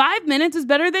 5 minutes is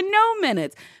better than no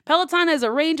minutes. Peloton has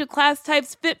a range of class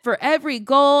types fit for every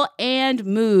goal and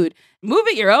mood. Move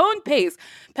at your own pace.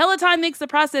 Peloton makes the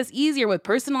process easier with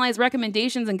personalized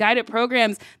recommendations and guided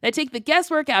programs that take the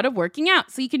guesswork out of working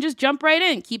out, so you can just jump right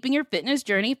in, keeping your fitness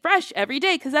journey fresh every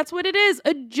day, because that's what it is,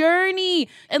 a journey.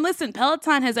 And listen,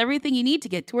 Peloton has everything you need to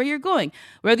get to where you're going.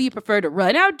 Whether you prefer to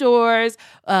run outdoors,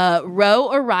 row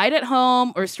or ride at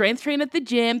home, or strength train at the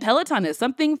gym, Peloton is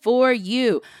something for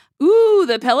you. Ooh,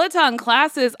 the Peloton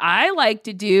classes I like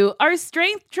to do are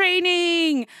strength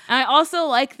training. I also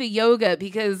like the yoga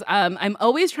because I'm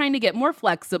always trying to get more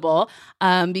flexible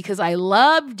because I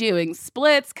love doing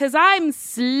splits because I'm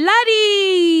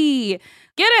slutty.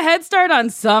 Get a head start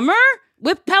on summer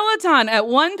with Peloton at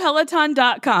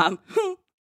onepeloton.com.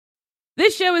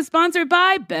 This show is sponsored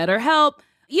by BetterHelp.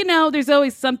 You know, there's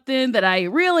always something that I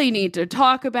really need to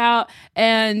talk about,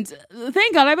 and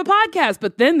thank God I have a podcast,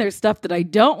 but then there's stuff that I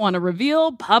don't want to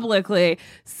reveal publicly.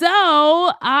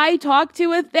 So I talked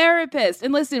to a therapist,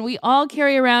 and listen, we all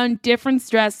carry around different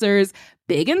stressors,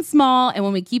 big and small, and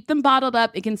when we keep them bottled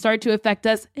up, it can start to affect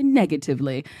us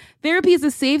negatively. Therapy is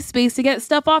a safe space to get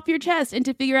stuff off your chest and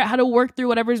to figure out how to work through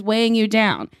whatever's weighing you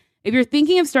down. If you're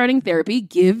thinking of starting therapy,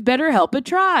 give BetterHelp a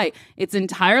try. It's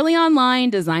entirely online,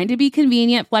 designed to be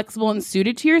convenient, flexible, and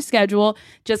suited to your schedule.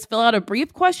 Just fill out a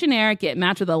brief questionnaire, get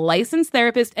matched with a licensed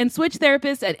therapist, and switch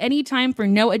therapists at any time for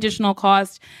no additional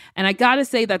cost. And I gotta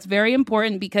say that's very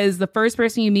important because the first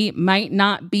person you meet might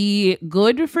not be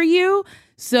good for you.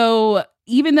 So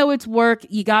even though it's work,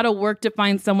 you gotta work to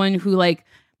find someone who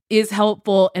is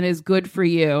helpful and is good for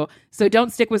you. So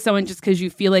don't stick with someone just because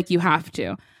you feel like you have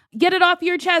to. Get it off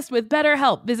your chest with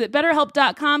BetterHelp. Visit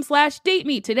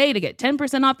BetterHelp.com/dateme today to get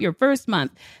 10% off your first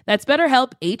month. That's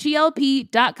BetterHelp,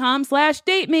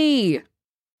 HELP.com/dateme.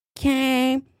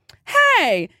 Okay.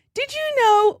 Hey, did you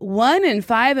know 1 in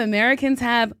 5 Americans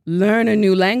have learn a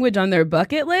new language on their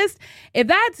bucket list? If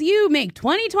that's you, make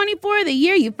 2024 the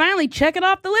year you finally check it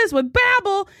off the list with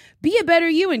Babbel. Be a better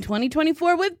you in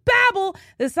 2024 with Babbel,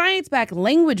 the science-backed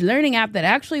language learning app that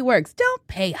actually works. Don't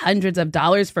pay hundreds of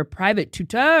dollars for private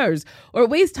tutors or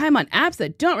waste time on apps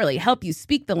that don't really help you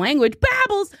speak the language.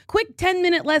 Babbel's quick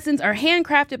 10-minute lessons are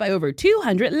handcrafted by over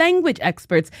 200 language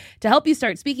experts to help you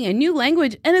start speaking a new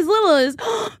language in as little as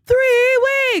 3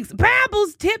 weeks.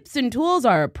 Babbel's tips and tools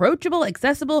are approachable,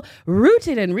 accessible,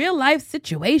 rooted in real-life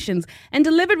situations, and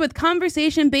delivered with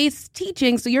conversation-based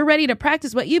teaching so you're ready to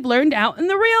practice what you've learned out in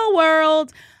the real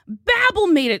world.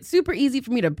 Babbel made it super easy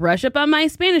for me to brush up on my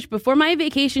Spanish before my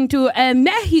vacation to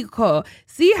Mexico.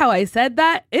 See how I said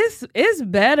that? It's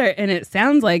better, and it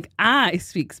sounds like I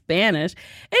speak Spanish.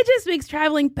 It just makes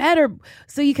traveling better,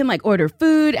 so you can like order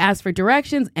food, ask for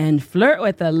directions, and flirt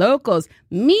with the locals.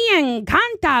 Me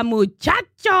encanta,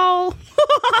 muchacho.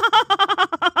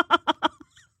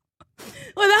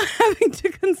 Without having to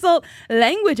consult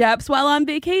language apps while on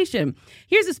vacation.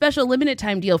 Here's a special limited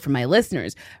time deal for my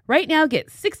listeners. Right now, get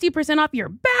 60% off your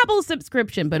Babbel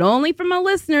subscription, but only for my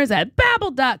listeners at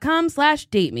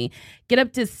babbel.com/dateme. Get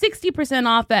up to 60%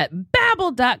 off at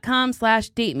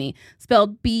babbel.com/dateme.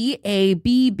 Spelled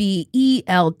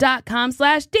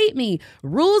BABBEL.com/dateme.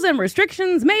 Rules and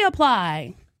restrictions may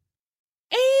apply.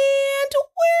 And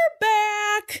we're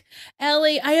back.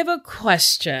 Ellie, I have a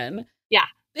question. Yeah.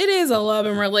 It is a love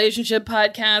and relationship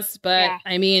podcast, but Yeah.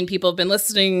 I mean, people have been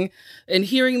listening and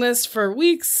hearing this for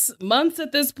weeks, months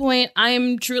at this point.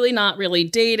 I'm truly not really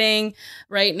dating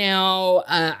right now.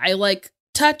 I like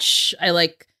touch. I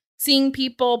like seeing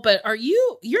people, but are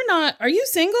you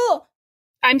single?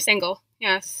 I'm single.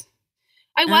 Yes.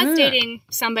 I was dating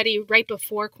somebody right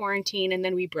before quarantine, and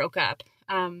then we broke up.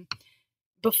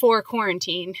 Before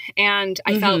quarantine, and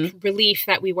I felt relief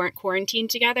that we weren't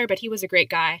quarantined together, but he was a great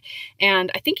guy,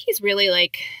 and I think he's really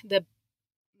like the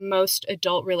most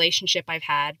adult relationship I've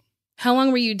had. How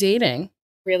long were you dating?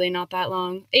 Really not that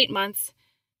long, 8 months,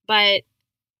 and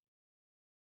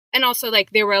also like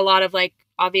there were a lot of like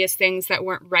obvious things that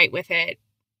weren't right with it,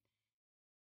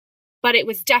 but it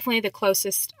was definitely the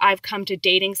closest I've come to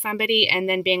dating somebody and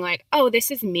then being like, oh,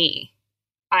 this is me.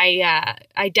 I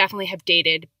definitely have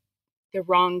dated the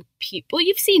wrong people.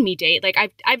 You've seen me date. Like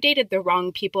I've dated the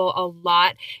wrong people a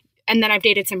lot, and then I've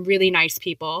dated some really nice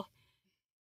people,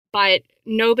 but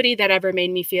nobody that ever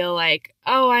made me feel like,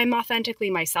 oh, I'm authentically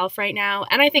myself right now.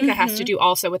 And I think that has to do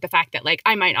also with the fact that like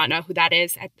I might not know who that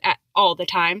is at all the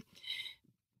time.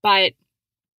 But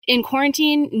in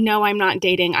quarantine, no, I'm not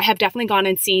dating. I have definitely gone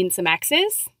and seen some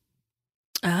exes.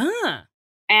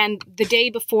 And the day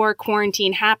before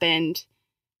quarantine happened,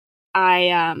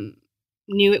 I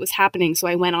knew it was happening, so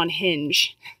I went on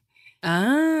Hinge.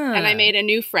 And I made a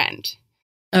new friend.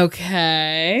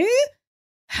 Okay.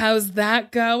 How's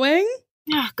that going?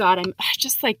 Oh, God, I'm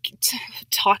just like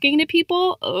talking to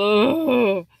people.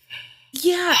 Oh.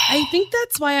 Yeah, I think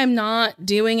that's why I'm not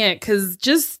doing it, because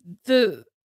just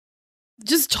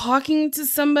talking to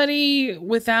somebody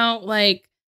without like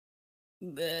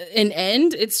an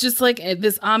end, it's just like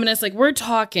this ominous, like we're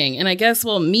talking, and I guess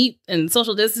we'll meet and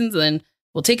social distance, and then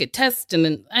we'll take a test, and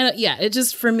then it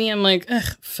just, for me, I'm like,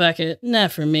 ugh, fuck it,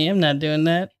 not for me. I'm not doing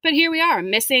that. But here we are,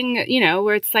 missing,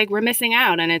 where it's like we're missing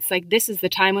out, and it's like this is the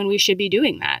time when we should be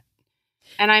doing that,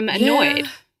 and I'm annoyed.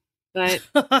 But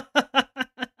I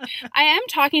am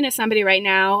talking to somebody right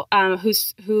now,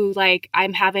 who like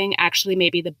I'm having actually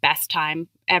maybe the best time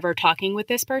ever talking with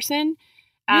this person.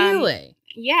 Really?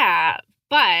 Yeah,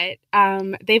 but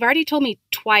they've already told me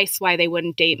twice why they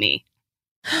wouldn't date me.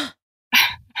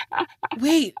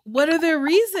 Wait, what are their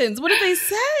reasons? What did they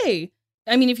say?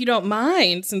 I mean, if you don't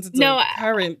mind, since it's a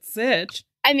current sitch.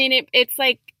 I mean, it's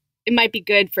like, it might be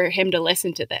good for him to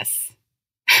listen to this.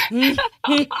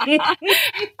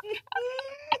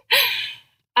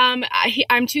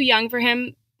 I'm too young for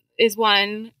him is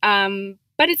one,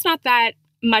 but it's not that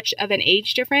much of an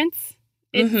age difference.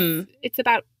 It's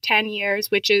about 10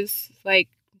 years, which is like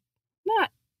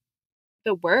not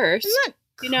the worst.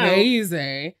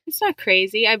 Crazy. It's not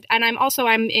crazy. I'm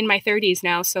in my 30s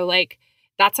now, so like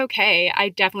that's okay. I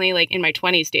definitely like in my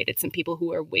 20s dated some people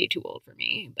who are way too old for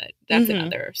me, but that's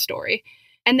another story.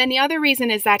 And then the other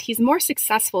reason is that he's more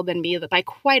successful than me by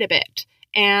quite a bit.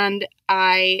 And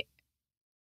I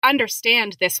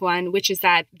understand this one, which is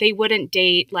that they wouldn't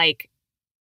date like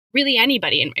really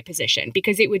anybody in my position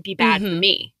because it would be bad for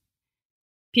me.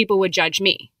 People would judge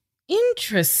me.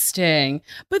 Interesting.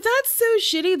 But that's so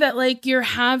shitty that like you're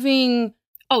having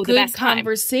good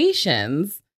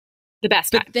conversations. The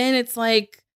best time. But then it's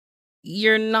like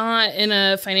you're not in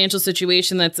a financial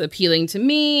situation that's appealing to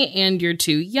me and you're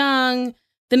too young.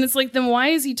 Then it's like, then why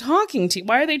is he talking to you?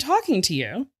 Why are they talking to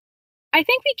you? I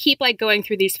think we keep like going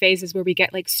through these phases where we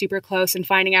get like super close and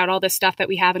finding out all this stuff that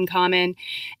we have in common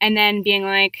and then being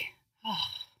like, oh,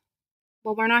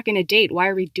 well, we're not going to date. Why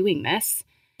are we doing this?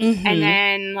 And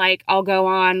then like I'll go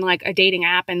on like a dating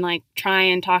app and like try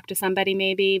and talk to somebody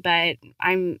maybe, but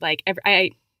I'm like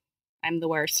I'm the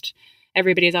worst.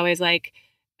 Everybody's always like,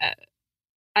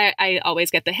 I always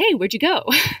get the hey, where'd you go?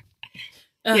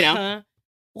 You know.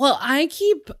 Well, I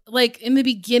keep, like, in the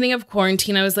beginning of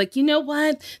quarantine, I was like, you know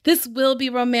what? This will be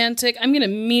romantic. I'm going to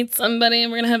meet somebody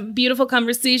and we're going to have beautiful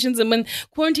conversations. And when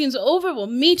quarantine's over, we'll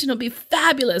meet and it'll be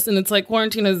fabulous. And it's like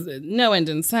quarantine has no end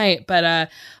in sight. But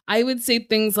I would say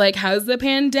things like, how's the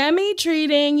pandemic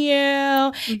treating you?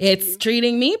 Mm-hmm. It's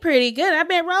treating me pretty good. I've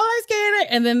been roller skating.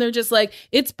 And then they're just like,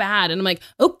 it's bad. And I'm like,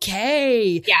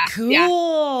 okay, yeah, cool.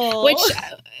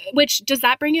 Yeah. Which does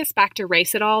that bring us back to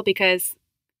race at all? Because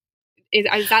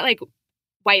is that like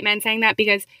white men saying that?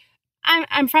 Because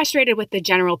I'm frustrated with the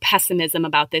general pessimism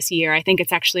about this year. I think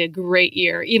it's actually a great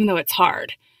year, even though it's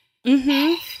hard.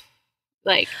 Mm-hmm.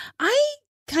 Like, I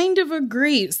kind of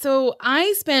agree. So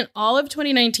I spent all of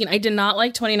 2019. I did not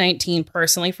like 2019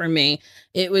 personally for me.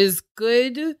 It was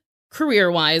good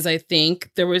career-wise, I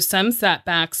think. There was some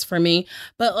setbacks for me.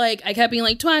 But like I kept being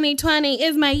like, 2020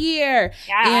 is my year.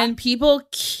 Yeah. And people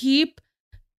keep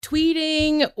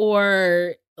tweeting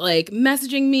or like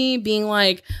messaging me being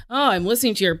like, oh, I'm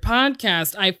listening to your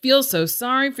podcast. I feel so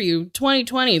sorry for you.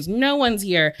 2020 is no one's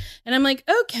here. And I'm like,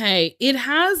 okay, it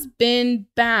has been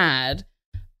bad.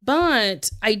 But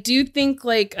I do think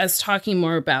like us talking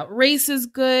more about race is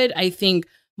good. I think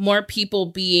more people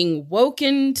being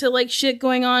woken to like shit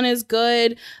going on is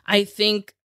good. I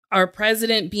think our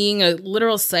president being a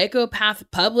literal psychopath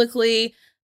publicly,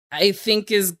 I think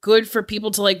is good for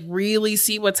people to like really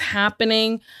see what's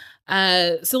happening.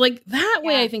 So like that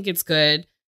way, I think it's good.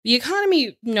 The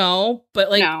economy, no, but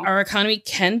like our economy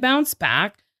can bounce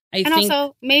back. I think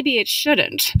also maybe it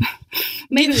shouldn't.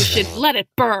 Maybe we should let it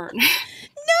burn.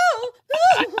 No.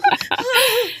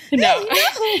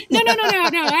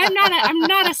 I'm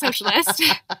not a socialist.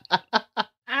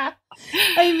 I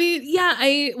mean,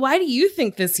 yeah. Why do you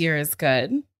think this year is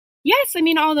good? Yes, I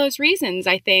mean all those reasons.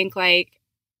 I think like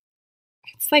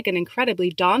it's like an incredibly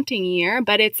daunting year,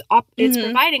 but it's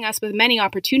providing us with many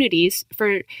opportunities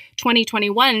for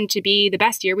 2021 to be the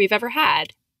best year we've ever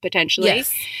had, potentially.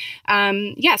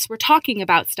 Yes, we're talking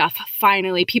about stuff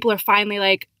finally. People are finally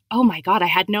like, oh my God, I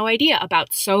had no idea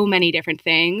about so many different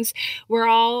things.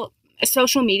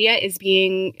 Social media is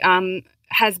being,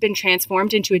 has been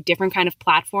transformed into a different kind of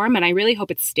platform, and I really hope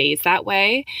it stays that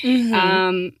way.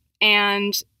 Mm-hmm.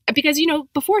 And because,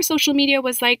 before social media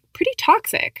was like pretty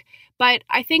toxic. But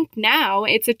I think now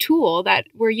it's a tool that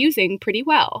we're using pretty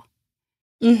well.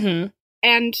 Mm-hmm.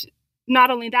 And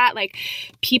not only that, like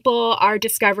people are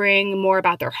discovering more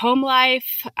about their home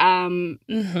life.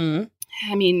 Mm-hmm.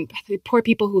 I mean, the poor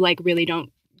people who like really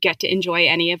don't get to enjoy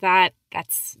any of that.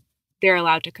 They're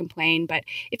allowed to complain. But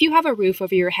if you have a roof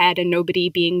over your head and nobody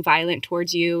being violent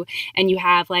towards you, and you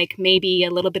have like maybe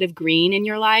a little bit of green in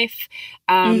your life,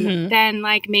 then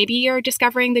like maybe you're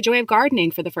discovering the joy of gardening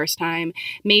for the first time.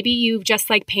 Maybe you've just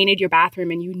like painted your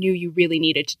bathroom and you knew you really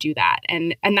needed to do that.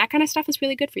 And that kind of stuff is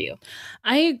really good for you.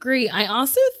 I agree. I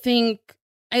also think,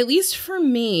 at least for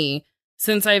me,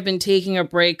 since I've been taking a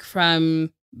break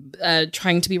from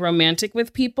trying to be romantic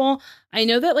with people, I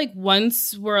know that like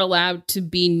once we're allowed to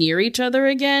be near each other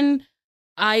again,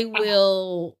 I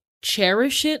will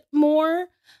cherish it more.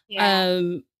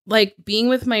 Like being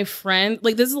with my friend,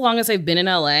 like this is the longest I've been in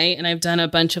LA, and I've done a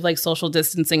bunch of like social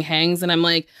distancing hangs, and I'm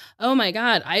like, oh my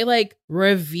God, I like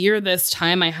revere this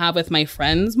time I have with my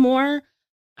friends more.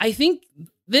 I think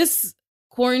this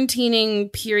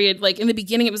quarantining period, like in the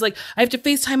beginning, it was like, I have to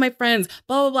FaceTime my friends,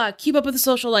 blah, blah, blah, keep up with the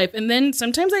social life. And then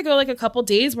sometimes I go like a couple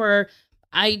days where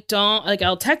I don't, like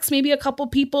I'll text maybe a couple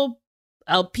people,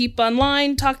 I'll peep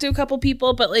online, talk to a couple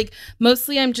people, but like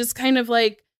mostly I'm just kind of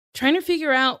like trying to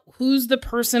figure out who's the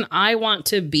person I want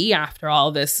to be after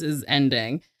all this is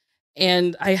ending.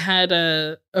 And I had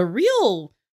a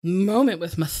real moment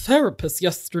with my therapist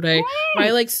yesterday where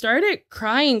I like started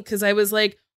crying because I was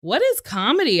like, what is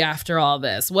comedy after all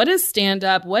this? What is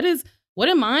stand-up? What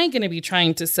am I going to be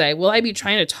trying to say? Will I be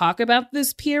trying to talk about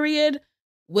this period?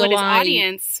 What is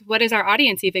our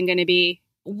audience even going to be?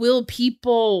 Will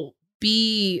people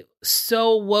be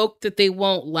so woke that they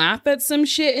won't laugh at some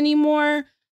shit anymore?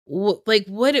 Like,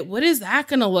 what is that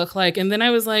going to look like? And then I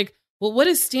was like, well, what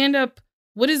is stand-up?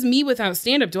 What is me without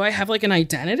stand-up? Do I have like an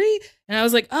identity? And I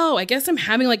was like, oh, I guess I'm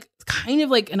having like kind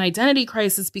of like an identity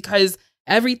crisis because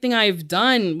everything I've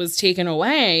done was taken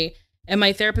away. And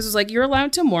my therapist was like, you're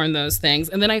allowed to mourn those things.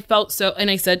 And then I felt and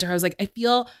I said to her, I was like, I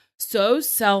feel so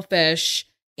selfish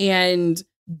and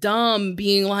dumb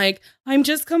being like, I'm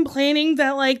just complaining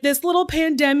that like this little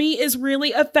pandemic is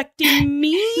really affecting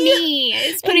me.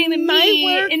 It's putting my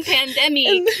work in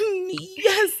pandemic.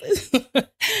 Yes.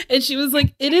 And she was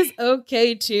like, it is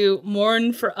okay to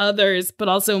mourn for others, but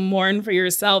also mourn for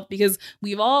yourself because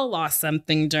we've all lost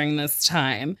something during this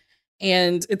time.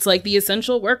 And it's like the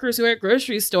essential workers who are at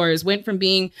grocery stores went from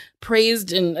being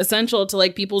praised and essential to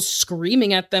like people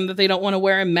screaming at them that they don't want to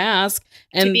wear a mask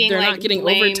and they're like not getting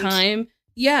overtime.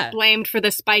 Yeah. Blamed for the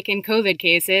spike in COVID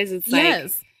cases. It's like,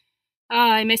 yes.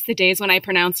 I miss the days when I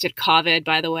pronounced it COVID,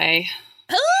 by the way.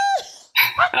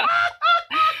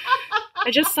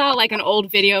 I just saw like an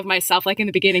old video of myself like in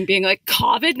the beginning being like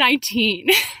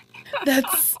COVID-19.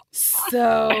 That's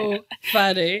so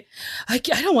funny. I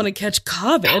don't want to catch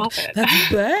COVID.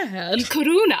 That's bad.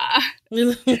 Corona.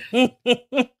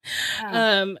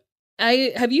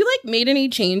 Have you like made any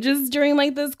changes during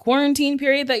like this quarantine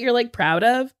period that you're like proud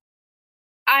of?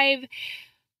 I've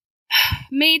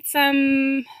made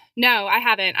some. No, I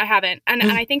haven't. And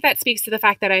I think that speaks to the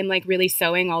fact that I'm like really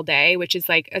sewing all day, which is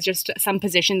like just some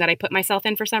position that I put myself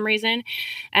in for some reason.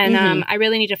 And I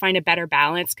really need to find a better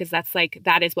balance because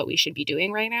that is what we should be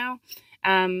doing right now.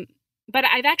 But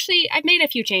I've made a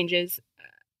few changes.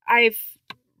 I've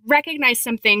recognized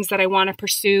some things that I want to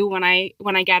pursue when I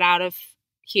get out of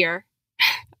here.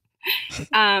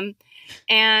 And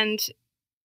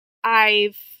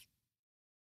I've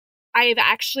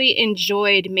actually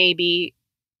enjoyed maybe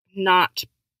not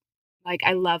like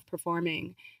I love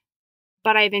performing,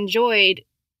 but I've enjoyed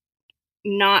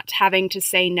not having to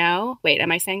say no. Wait,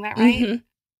 am I saying that right? Mm-hmm.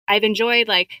 I've enjoyed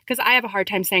like, because I have a hard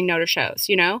time saying no to shows,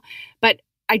 but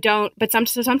I don't, but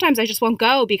sometimes I just won't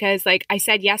go because like I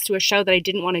said yes to a show that I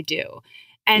didn't want to do.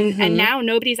 And and now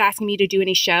nobody's asking me to do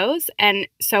any shows. And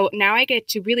so now I get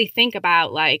to really think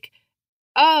about like,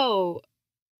 oh,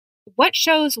 what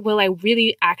shows will I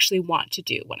really actually want to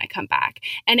do when I come back?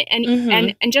 And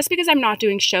just because I'm not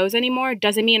doing shows anymore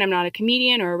doesn't mean I'm not a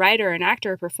comedian or a writer or an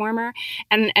actor or performer.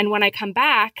 And when I come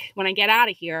back, when I get out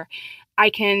of here, I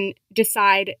can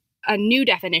decide a new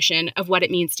definition of what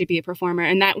it means to be a performer.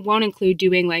 And that won't include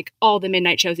doing like all the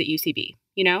midnight shows at UCB,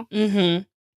 Mm-hmm.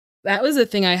 That was a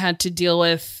thing I had to deal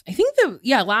with. I think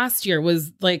last year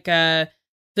was like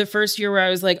the first year where I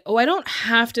was like, oh, I don't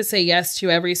have to say yes to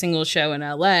every single show in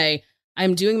LA.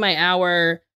 I'm doing my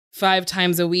hour 5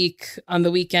 times a week on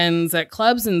the weekends at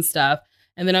clubs and stuff.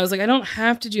 And then I was like, I don't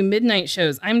have to do midnight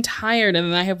shows. I'm tired.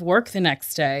 And then I have work the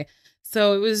next day.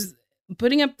 So it was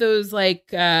putting up those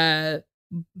like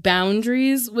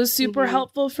boundaries was super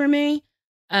helpful for me.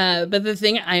 But the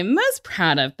thing I'm most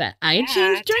proud of that I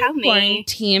changed during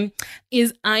quarantine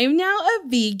is I'm now a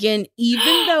vegan,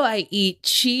 even though I eat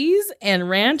cheese and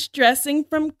ranch dressing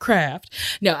from Kraft.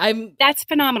 No, that's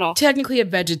phenomenal. Technically a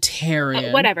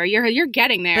vegetarian. Whatever, you're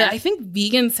getting there. But I think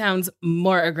vegan sounds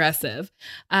more aggressive.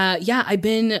 I've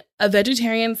been a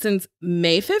vegetarian since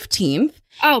May 15th.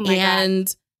 Oh my God.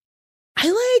 And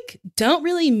I don't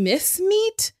really miss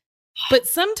meat. But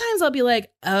sometimes I'll be like,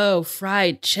 oh,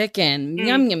 fried chicken,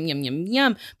 yum, yum, yum, yum,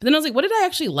 yum. But then I was like, what did I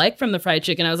actually like from the fried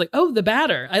chicken? I was like, oh, the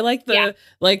batter. I like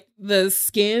the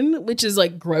skin, which is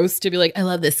like gross to be like, I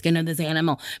love the skin of this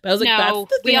animal. But I was like, that's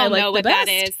the thing I like the best.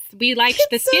 That is. We liked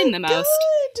the skin the most.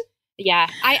 Good. Yeah,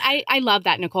 I love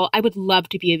that, Nicole. I would love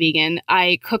to be a vegan.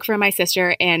 I cook for my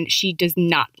sister, and she does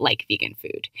not like vegan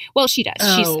food. Well, she does.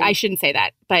 Oh. I shouldn't say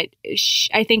that, but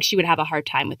I think she would have a hard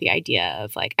time with the idea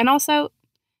of like, and also,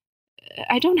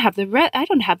 I don't have the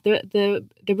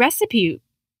recipe,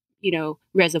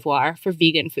 reservoir for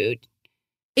vegan food.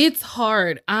 It's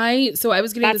hard. I was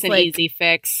getting that's this an easy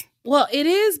fix. Well, it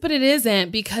is, but it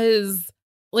isn't because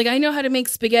like I know how to make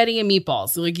spaghetti and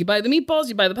meatballs. So like you buy the meatballs,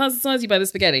 you buy the pasta sauce, you buy the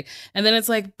spaghetti, and then it's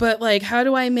like, but like how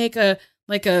do I make a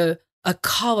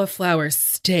cauliflower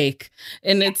steak?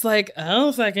 And it's like, I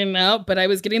don't fucking know. But I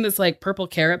was getting this like purple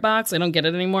carrot box. I don't get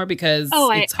it anymore because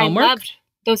it's homework. I loved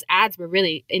those ads were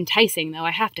really enticing, though,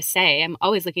 I have to say. I'm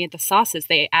always looking at the sauces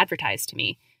they advertise to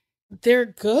me. They're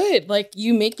good. Like,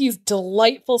 you make these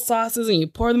delightful sauces and you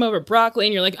pour them over broccoli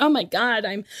and you're like, oh my God,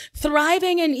 I'm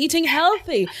thriving and eating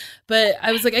healthy. But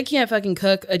I was like, I can't fucking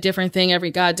cook a different thing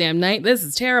every goddamn night. This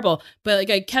is terrible. But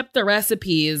like, I kept the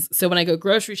recipes. So when I go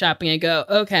grocery shopping, I go,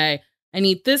 okay, I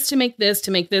need this to make this, to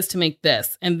make this, to make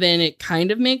this. And then it kind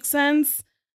of makes sense.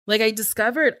 Like, I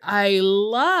discovered I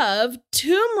love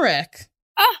turmeric.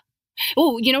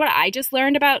 Oh, you know what I just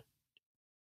learned about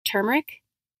turmeric?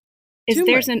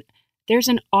 There's an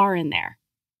R in there.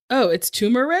 Oh, it's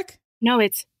turmeric? No,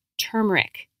 it's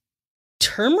turmeric.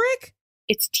 Turmeric?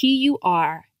 It's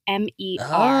TURMERIC.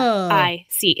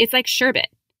 It's like sherbet.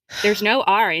 There's no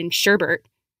R in sherbet.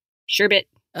 Sherbet.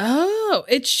 Oh,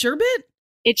 it's sherbet?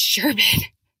 It's sherbet.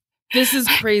 This is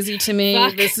crazy to me.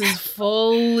 Fuck. This is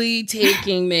fully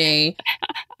taking me.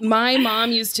 My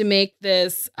mom used to make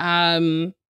this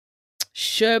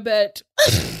sherbet.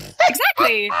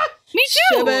 Exactly. Me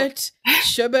too.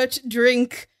 Sherbet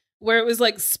drink where it was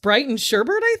like Sprite and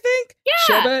sherbet, I think.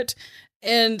 Yeah. Sherbet.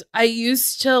 And I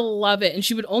used to love it. And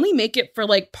she would only make it for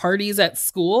like parties at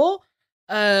school.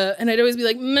 And I'd always be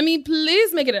like, Mommy,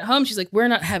 please make it at home. She's like, we're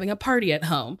not having a party at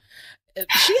home.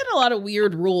 She had a lot of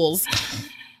weird rules.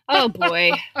 Oh,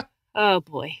 boy. Oh,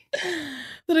 boy.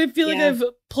 That I feel like I've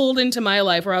pulled into my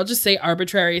life where I'll just say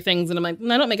arbitrary things. And I'm like,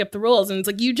 I don't make up the rules. And it's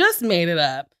like, you just made it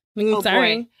up. I mean,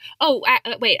 sorry. Boy. Oh,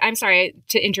 wait, I'm sorry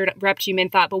to interrupt you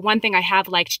mid-thought, but one thing I have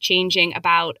liked changing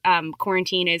about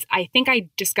quarantine is I think I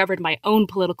discovered my own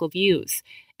political views.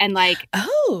 And like,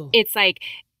 it's like,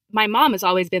 my mom has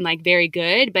always been like very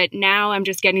good, but now I'm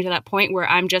just getting to that point where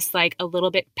I'm just like a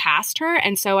little bit past her.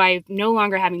 And so I'm no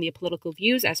longer having the political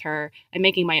views as her. I'm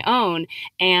making my own.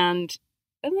 And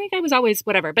like I was always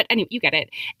whatever, but anyway, you get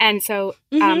it. And so,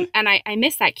 and I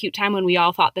miss that cute time when we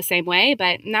all thought the same way,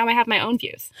 but now I have my own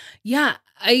views. Yeah,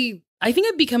 I think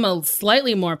I've become a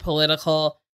slightly more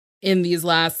political in these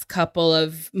last couple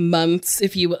of months,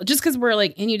 if you will, just because we're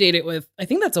like inundated with, I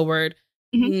think that's a word,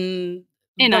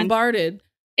 bombarded.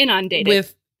 Inundated.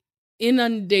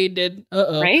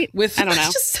 Right? With I don't know.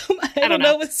 Just I don't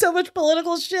know, with so much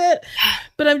political shit.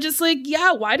 But I'm just like,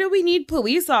 yeah, why do we need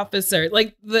police officers?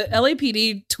 Like the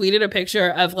LAPD tweeted a picture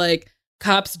of like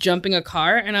cops jumping a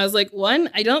car. And I was like,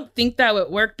 one, I don't think that would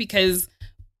work because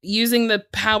using the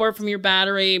power from your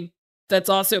battery that's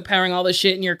also powering all the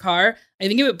shit in your car, I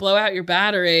think it would blow out your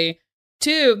battery.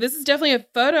 2, this is definitely a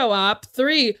photo op.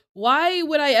 3, why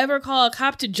would I ever call a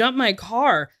cop to jump my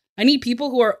car? I need people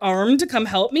who are armed to come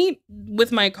help me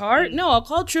with my car. No, I'll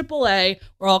call AAA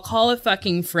or I'll call a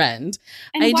fucking friend.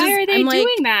 And why are they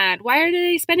doing that? Why are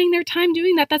they spending their time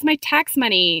doing that? That's my tax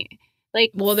money.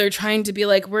 Like, well, they're trying to be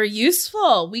like, we're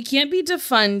useful. We can't be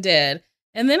defunded.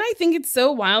 And then I think it's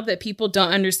so wild that people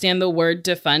don't understand the word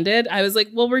defunded. I was like,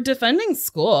 well, we're defunding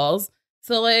schools.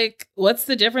 So like, what's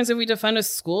the difference if we defund a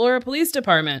school or a police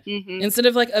department? Instead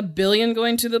of like $1 billion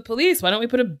going to the police, why don't we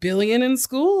put $1 billion in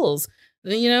schools?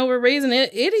 You know, we're raising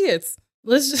idiots.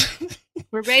 Let's just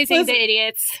we're raising the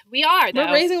idiots. We are, though.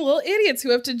 We're raising little idiots who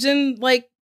have to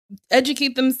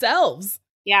educate themselves.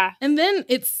 Yeah. And then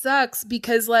it sucks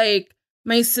because like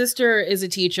my sister is a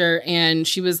teacher and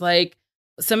she was like,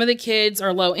 some of the kids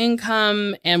are low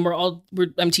income and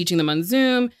I'm teaching them on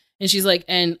Zoom. And she's like,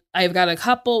 and I've got a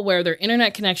couple where their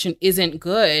internet connection isn't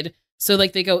good. So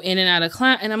like they go in and out of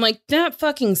class. And I'm like, that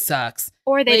fucking sucks.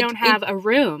 Or they don't have a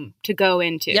room to go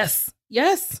into.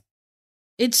 Yes.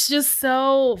 It's just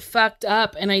so fucked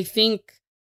up. And I think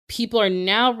people are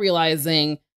now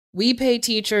realizing we pay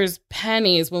teachers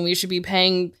pennies when they should be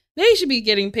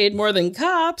getting paid more than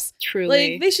cops.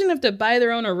 Truly. Like they shouldn't have to buy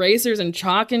their own erasers and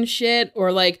chalk and shit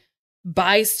or like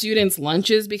buy students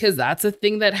lunches because that's a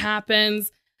thing that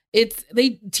happens.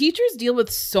 Teachers deal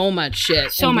with so much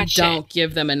shit. Don't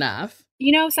give them enough.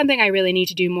 You know, something I really need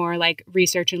to do more like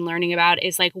research and learning about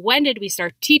is like, when did we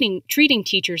start treating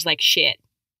teachers like shit?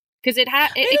 Because it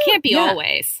can't be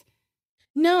always.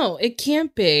 No, it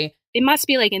can't be. It must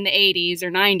be like in the 80s or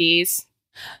 90s.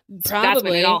 Probably. That's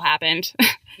when it all happened.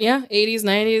 Yeah, 80s,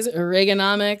 90s,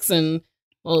 Reaganomics and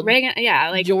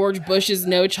George Bush's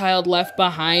No Child Left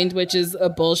Behind, which is a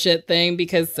bullshit thing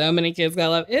because so many kids got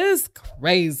left. It is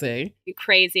crazy.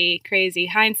 Crazy.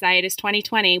 Hindsight is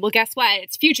 2020. Well, guess what?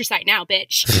 It's future sight now,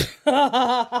 bitch.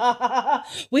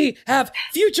 We have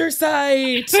future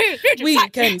sight. We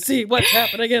can see what's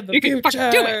happening in the future.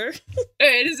 Do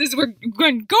it. We're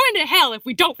going to hell if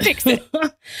we don't fix it.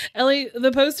 Ellie,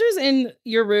 the posters in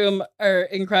your room are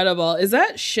incredible. Is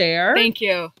that Cher? Thank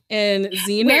you. And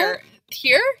Xena? Where?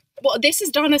 Here? Well, this is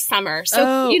Donna Summer.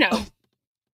 So, you know.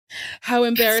 How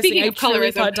embarrassing. I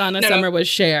truly thought Donna Summer was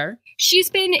Cher. She's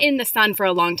been in the sun for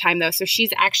a long time, though, so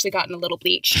she's actually gotten a little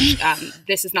bleached.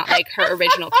 This is not like her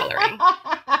original coloring.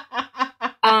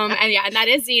 And that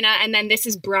is Xena. And then this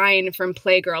is Brian from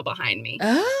Playgirl behind me.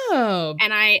 Oh.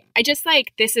 And I just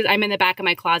like, I'm in the back of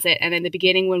my closet. And in the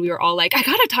beginning, when we were all like, I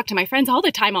got to talk to my friends all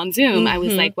the time on Zoom, I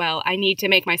was like, well, I need to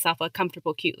make myself a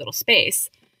comfortable, cute little space.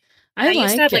 I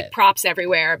used to have like props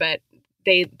everywhere, but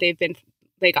they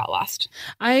got lost.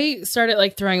 I started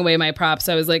like throwing away my props.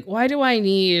 I was like, why do I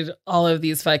need all of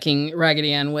these fucking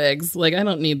Raggedy Ann wigs? Like, I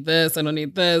don't need this. I don't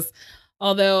need this.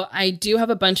 Although I do have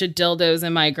a bunch of dildos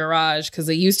in my garage because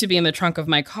they used to be in the trunk of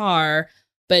my car,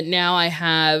 but now I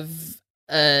have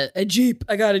a Jeep.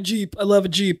 I got a Jeep. I love a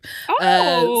Jeep.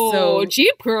 So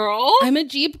Jeep girl. I'm a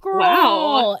Jeep girl.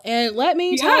 Wow. And let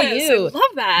me tell you, I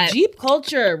love that. Jeep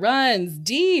culture runs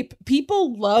deep.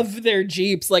 People love their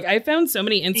Jeeps. Like I found so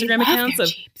many Instagram accounts of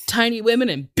Jeeps. Tiny women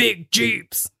and big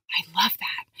Jeeps. I love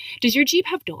that. Does your Jeep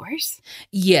have doors?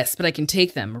 Yes, but I can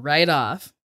take them right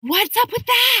off. What's up with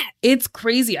that? It's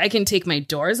crazy. I can take my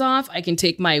doors off. I can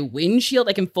take my windshield.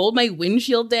 I can fold my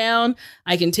windshield down.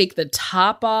 I can take the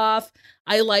top off.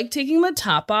 I like taking the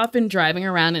top off and driving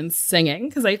around and singing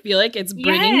because I feel like it's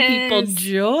bringing people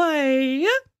joy.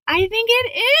 I think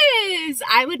it is.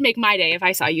 I would make my day if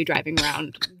I saw you driving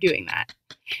around doing that.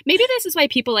 Maybe this is why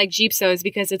people like Jeepsos,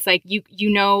 because it's like, you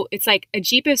know, it's like a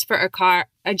Jeep is for a car.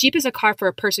 A Jeep is a car for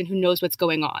a person who knows what's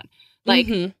going on. Like,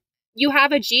 you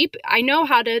have a Jeep. I know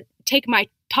how to take my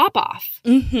top off.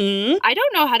 I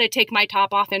don't know how to take my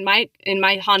top off in my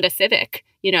Honda Civic,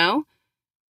 you know?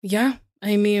 Yeah.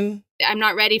 I mean, I'm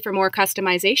not ready for more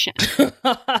customization.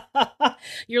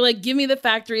 You're like, give me the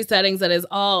factory settings. That is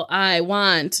all I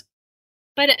want.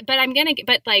 But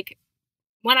like,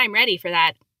 when I'm ready for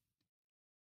that,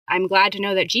 I'm glad to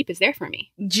know that Jeep is there for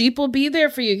me. Jeep will be there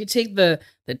for you. You take the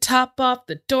top off,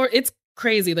 the door. It's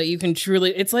crazy that you can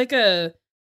truly, it's a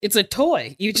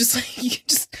toy.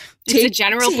 It's a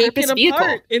general purpose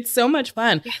vehicle. It's so much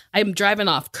fun. Yeah. I'm driving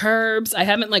off curbs. I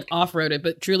haven't like off-roaded,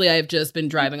 but truly I've just been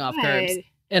driving off curbs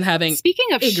and having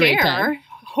Speaking of Cher,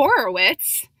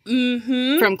 Horowitz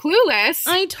from Clueless.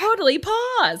 I totally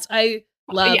paused. I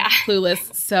love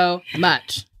Clueless so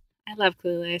much. I love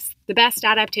Clueless. The best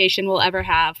adaptation we'll ever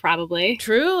have, probably.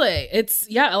 Truly. It's,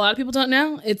 a lot of people don't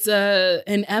know. It's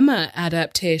an Emma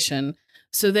adaptation.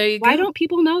 So there you go. Why don't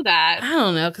people know that? I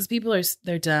don't know, because people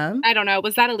they're dumb. I don't know.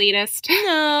 Was that elitist?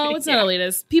 No, it's not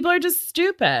elitist. People are just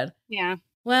stupid. Yeah.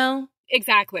 Well.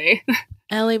 Exactly.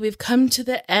 Ellie, we've come to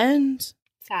the end.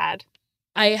 Sad.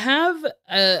 I have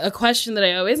a question that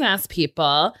I always ask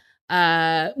people.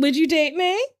 Would you date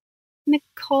me?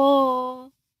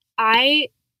 Nicole, I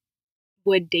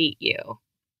would date you.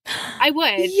 I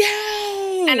would.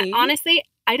 Yay! And honestly,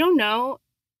 I don't know.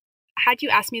 Had you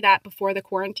asked me that before the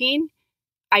quarantine,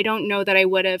 I don't know that I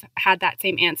would have had that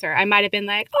same answer. I might have been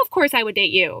like, oh, of course I would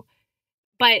date you.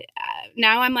 But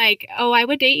now I'm like, oh, I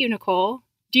would date you, Nicole.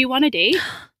 Do you want to date?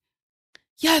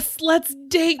 Yes, let's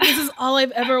date. This is all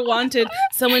I've ever wanted.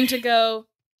 Someone to go,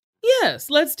 yes,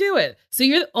 let's do it. So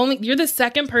you're the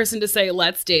second person to say,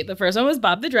 let's date. The first one was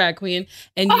Bob the drag queen,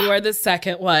 and you are the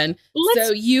second one.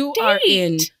 So you are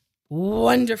in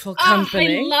wonderful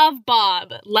company. I love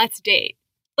Bob. Let's date.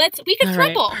 We could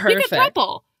throuple. Right, we could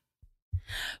throuple.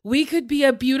 We could be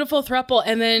a beautiful throuple.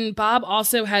 And then Bob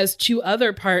also has 2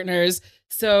 other partners.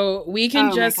 So we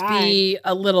can just be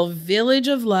a little village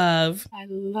of love. I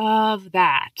love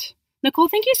that. Nicole,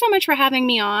 thank you so much for having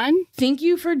me on. Thank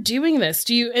you for doing this.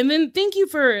 And then thank you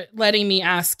for letting me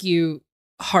ask you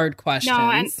hard questions. No,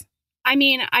 and I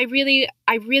mean, I really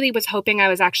was hoping I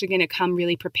was actually going to come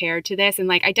really prepared to this. And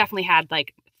like, I definitely had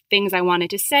like things I wanted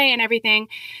to say and everything,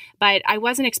 but I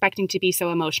wasn't expecting to be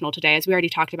so emotional today, as we already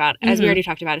talked about.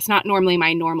 It's not normally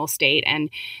my normal state, and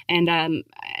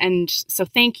so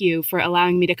thank you for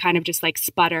allowing me to kind of just like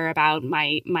sputter about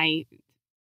my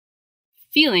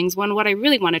feelings when what I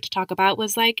really wanted to talk about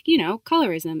was like, you know,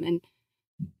 colorism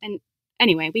and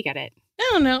anyway, we get it.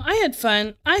 I don't know. I had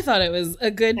fun. I thought it was a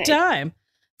good time.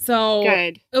 So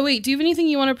good. Oh wait, do you have anything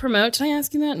you want to promote? Did I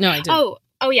ask you that? No, I didn't.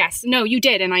 Oh yes. No, you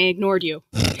did, and I ignored you.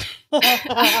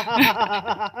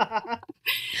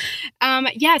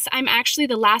 Yes, I'm actually,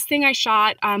 the last thing I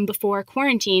shot before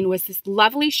quarantine was this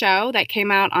lovely show that came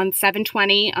out on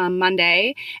 7/20 on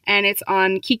Monday, and it's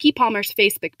on Keke Palmer's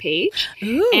Facebook page.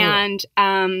 Ooh. And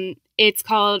it's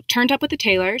called Turned Up with the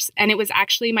Taylors, and it was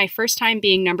actually my first time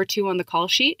being number 2 on the call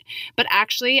sheet. But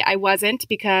actually, I wasn't,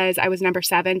 because I was number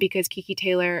 7, because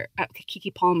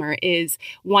Keke Palmer is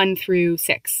 1 through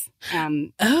 6.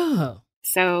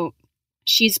 So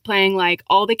she's playing like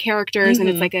all the characters, and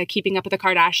it's like a Keeping Up with the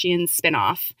Kardashians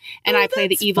spinoff. And I play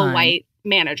the evil white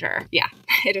manager. Yeah,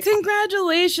 it is.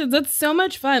 Congratulations! Fun. That's so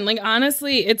much fun. Like,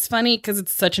 honestly, it's funny because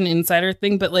it's such an insider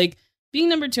thing, but like, being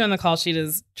number 2 on the call sheet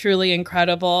is truly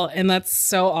incredible, and that's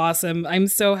so awesome. I'm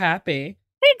so happy.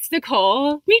 Thanks,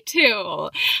 Nicole. Me too.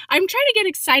 I'm trying to get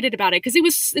excited about it because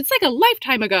it's like a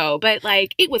lifetime ago, but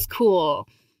like it was cool.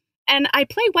 And I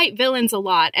play white villains a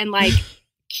lot, and like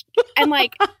I kind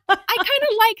of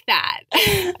like that.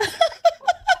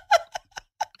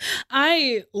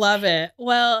 I love it.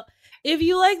 Well, if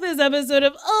you like this episode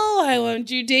of Oh, I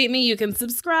Won't You Date Me, you can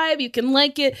subscribe, you can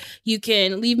like it, you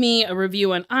can leave me a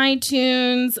review on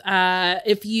iTunes.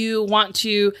 If you want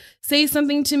to say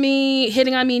something to me,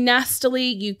 hitting on me nastily,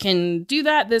 you can do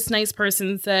that. This nice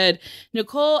person said,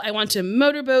 Nicole, I want to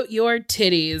motorboat your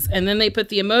titties. And then they put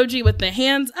the emoji with the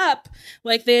hands up,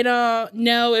 like they don't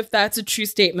know if that's a true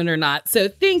statement or not. So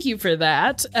thank you for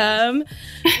that. And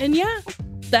yeah,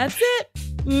 that's it.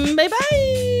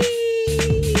 Bye-bye.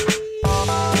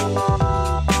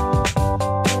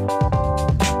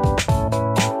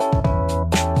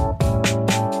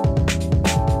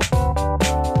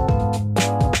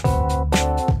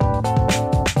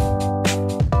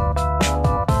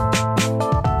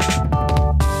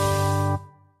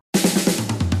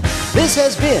 This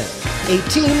has been a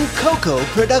Team Coco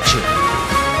production.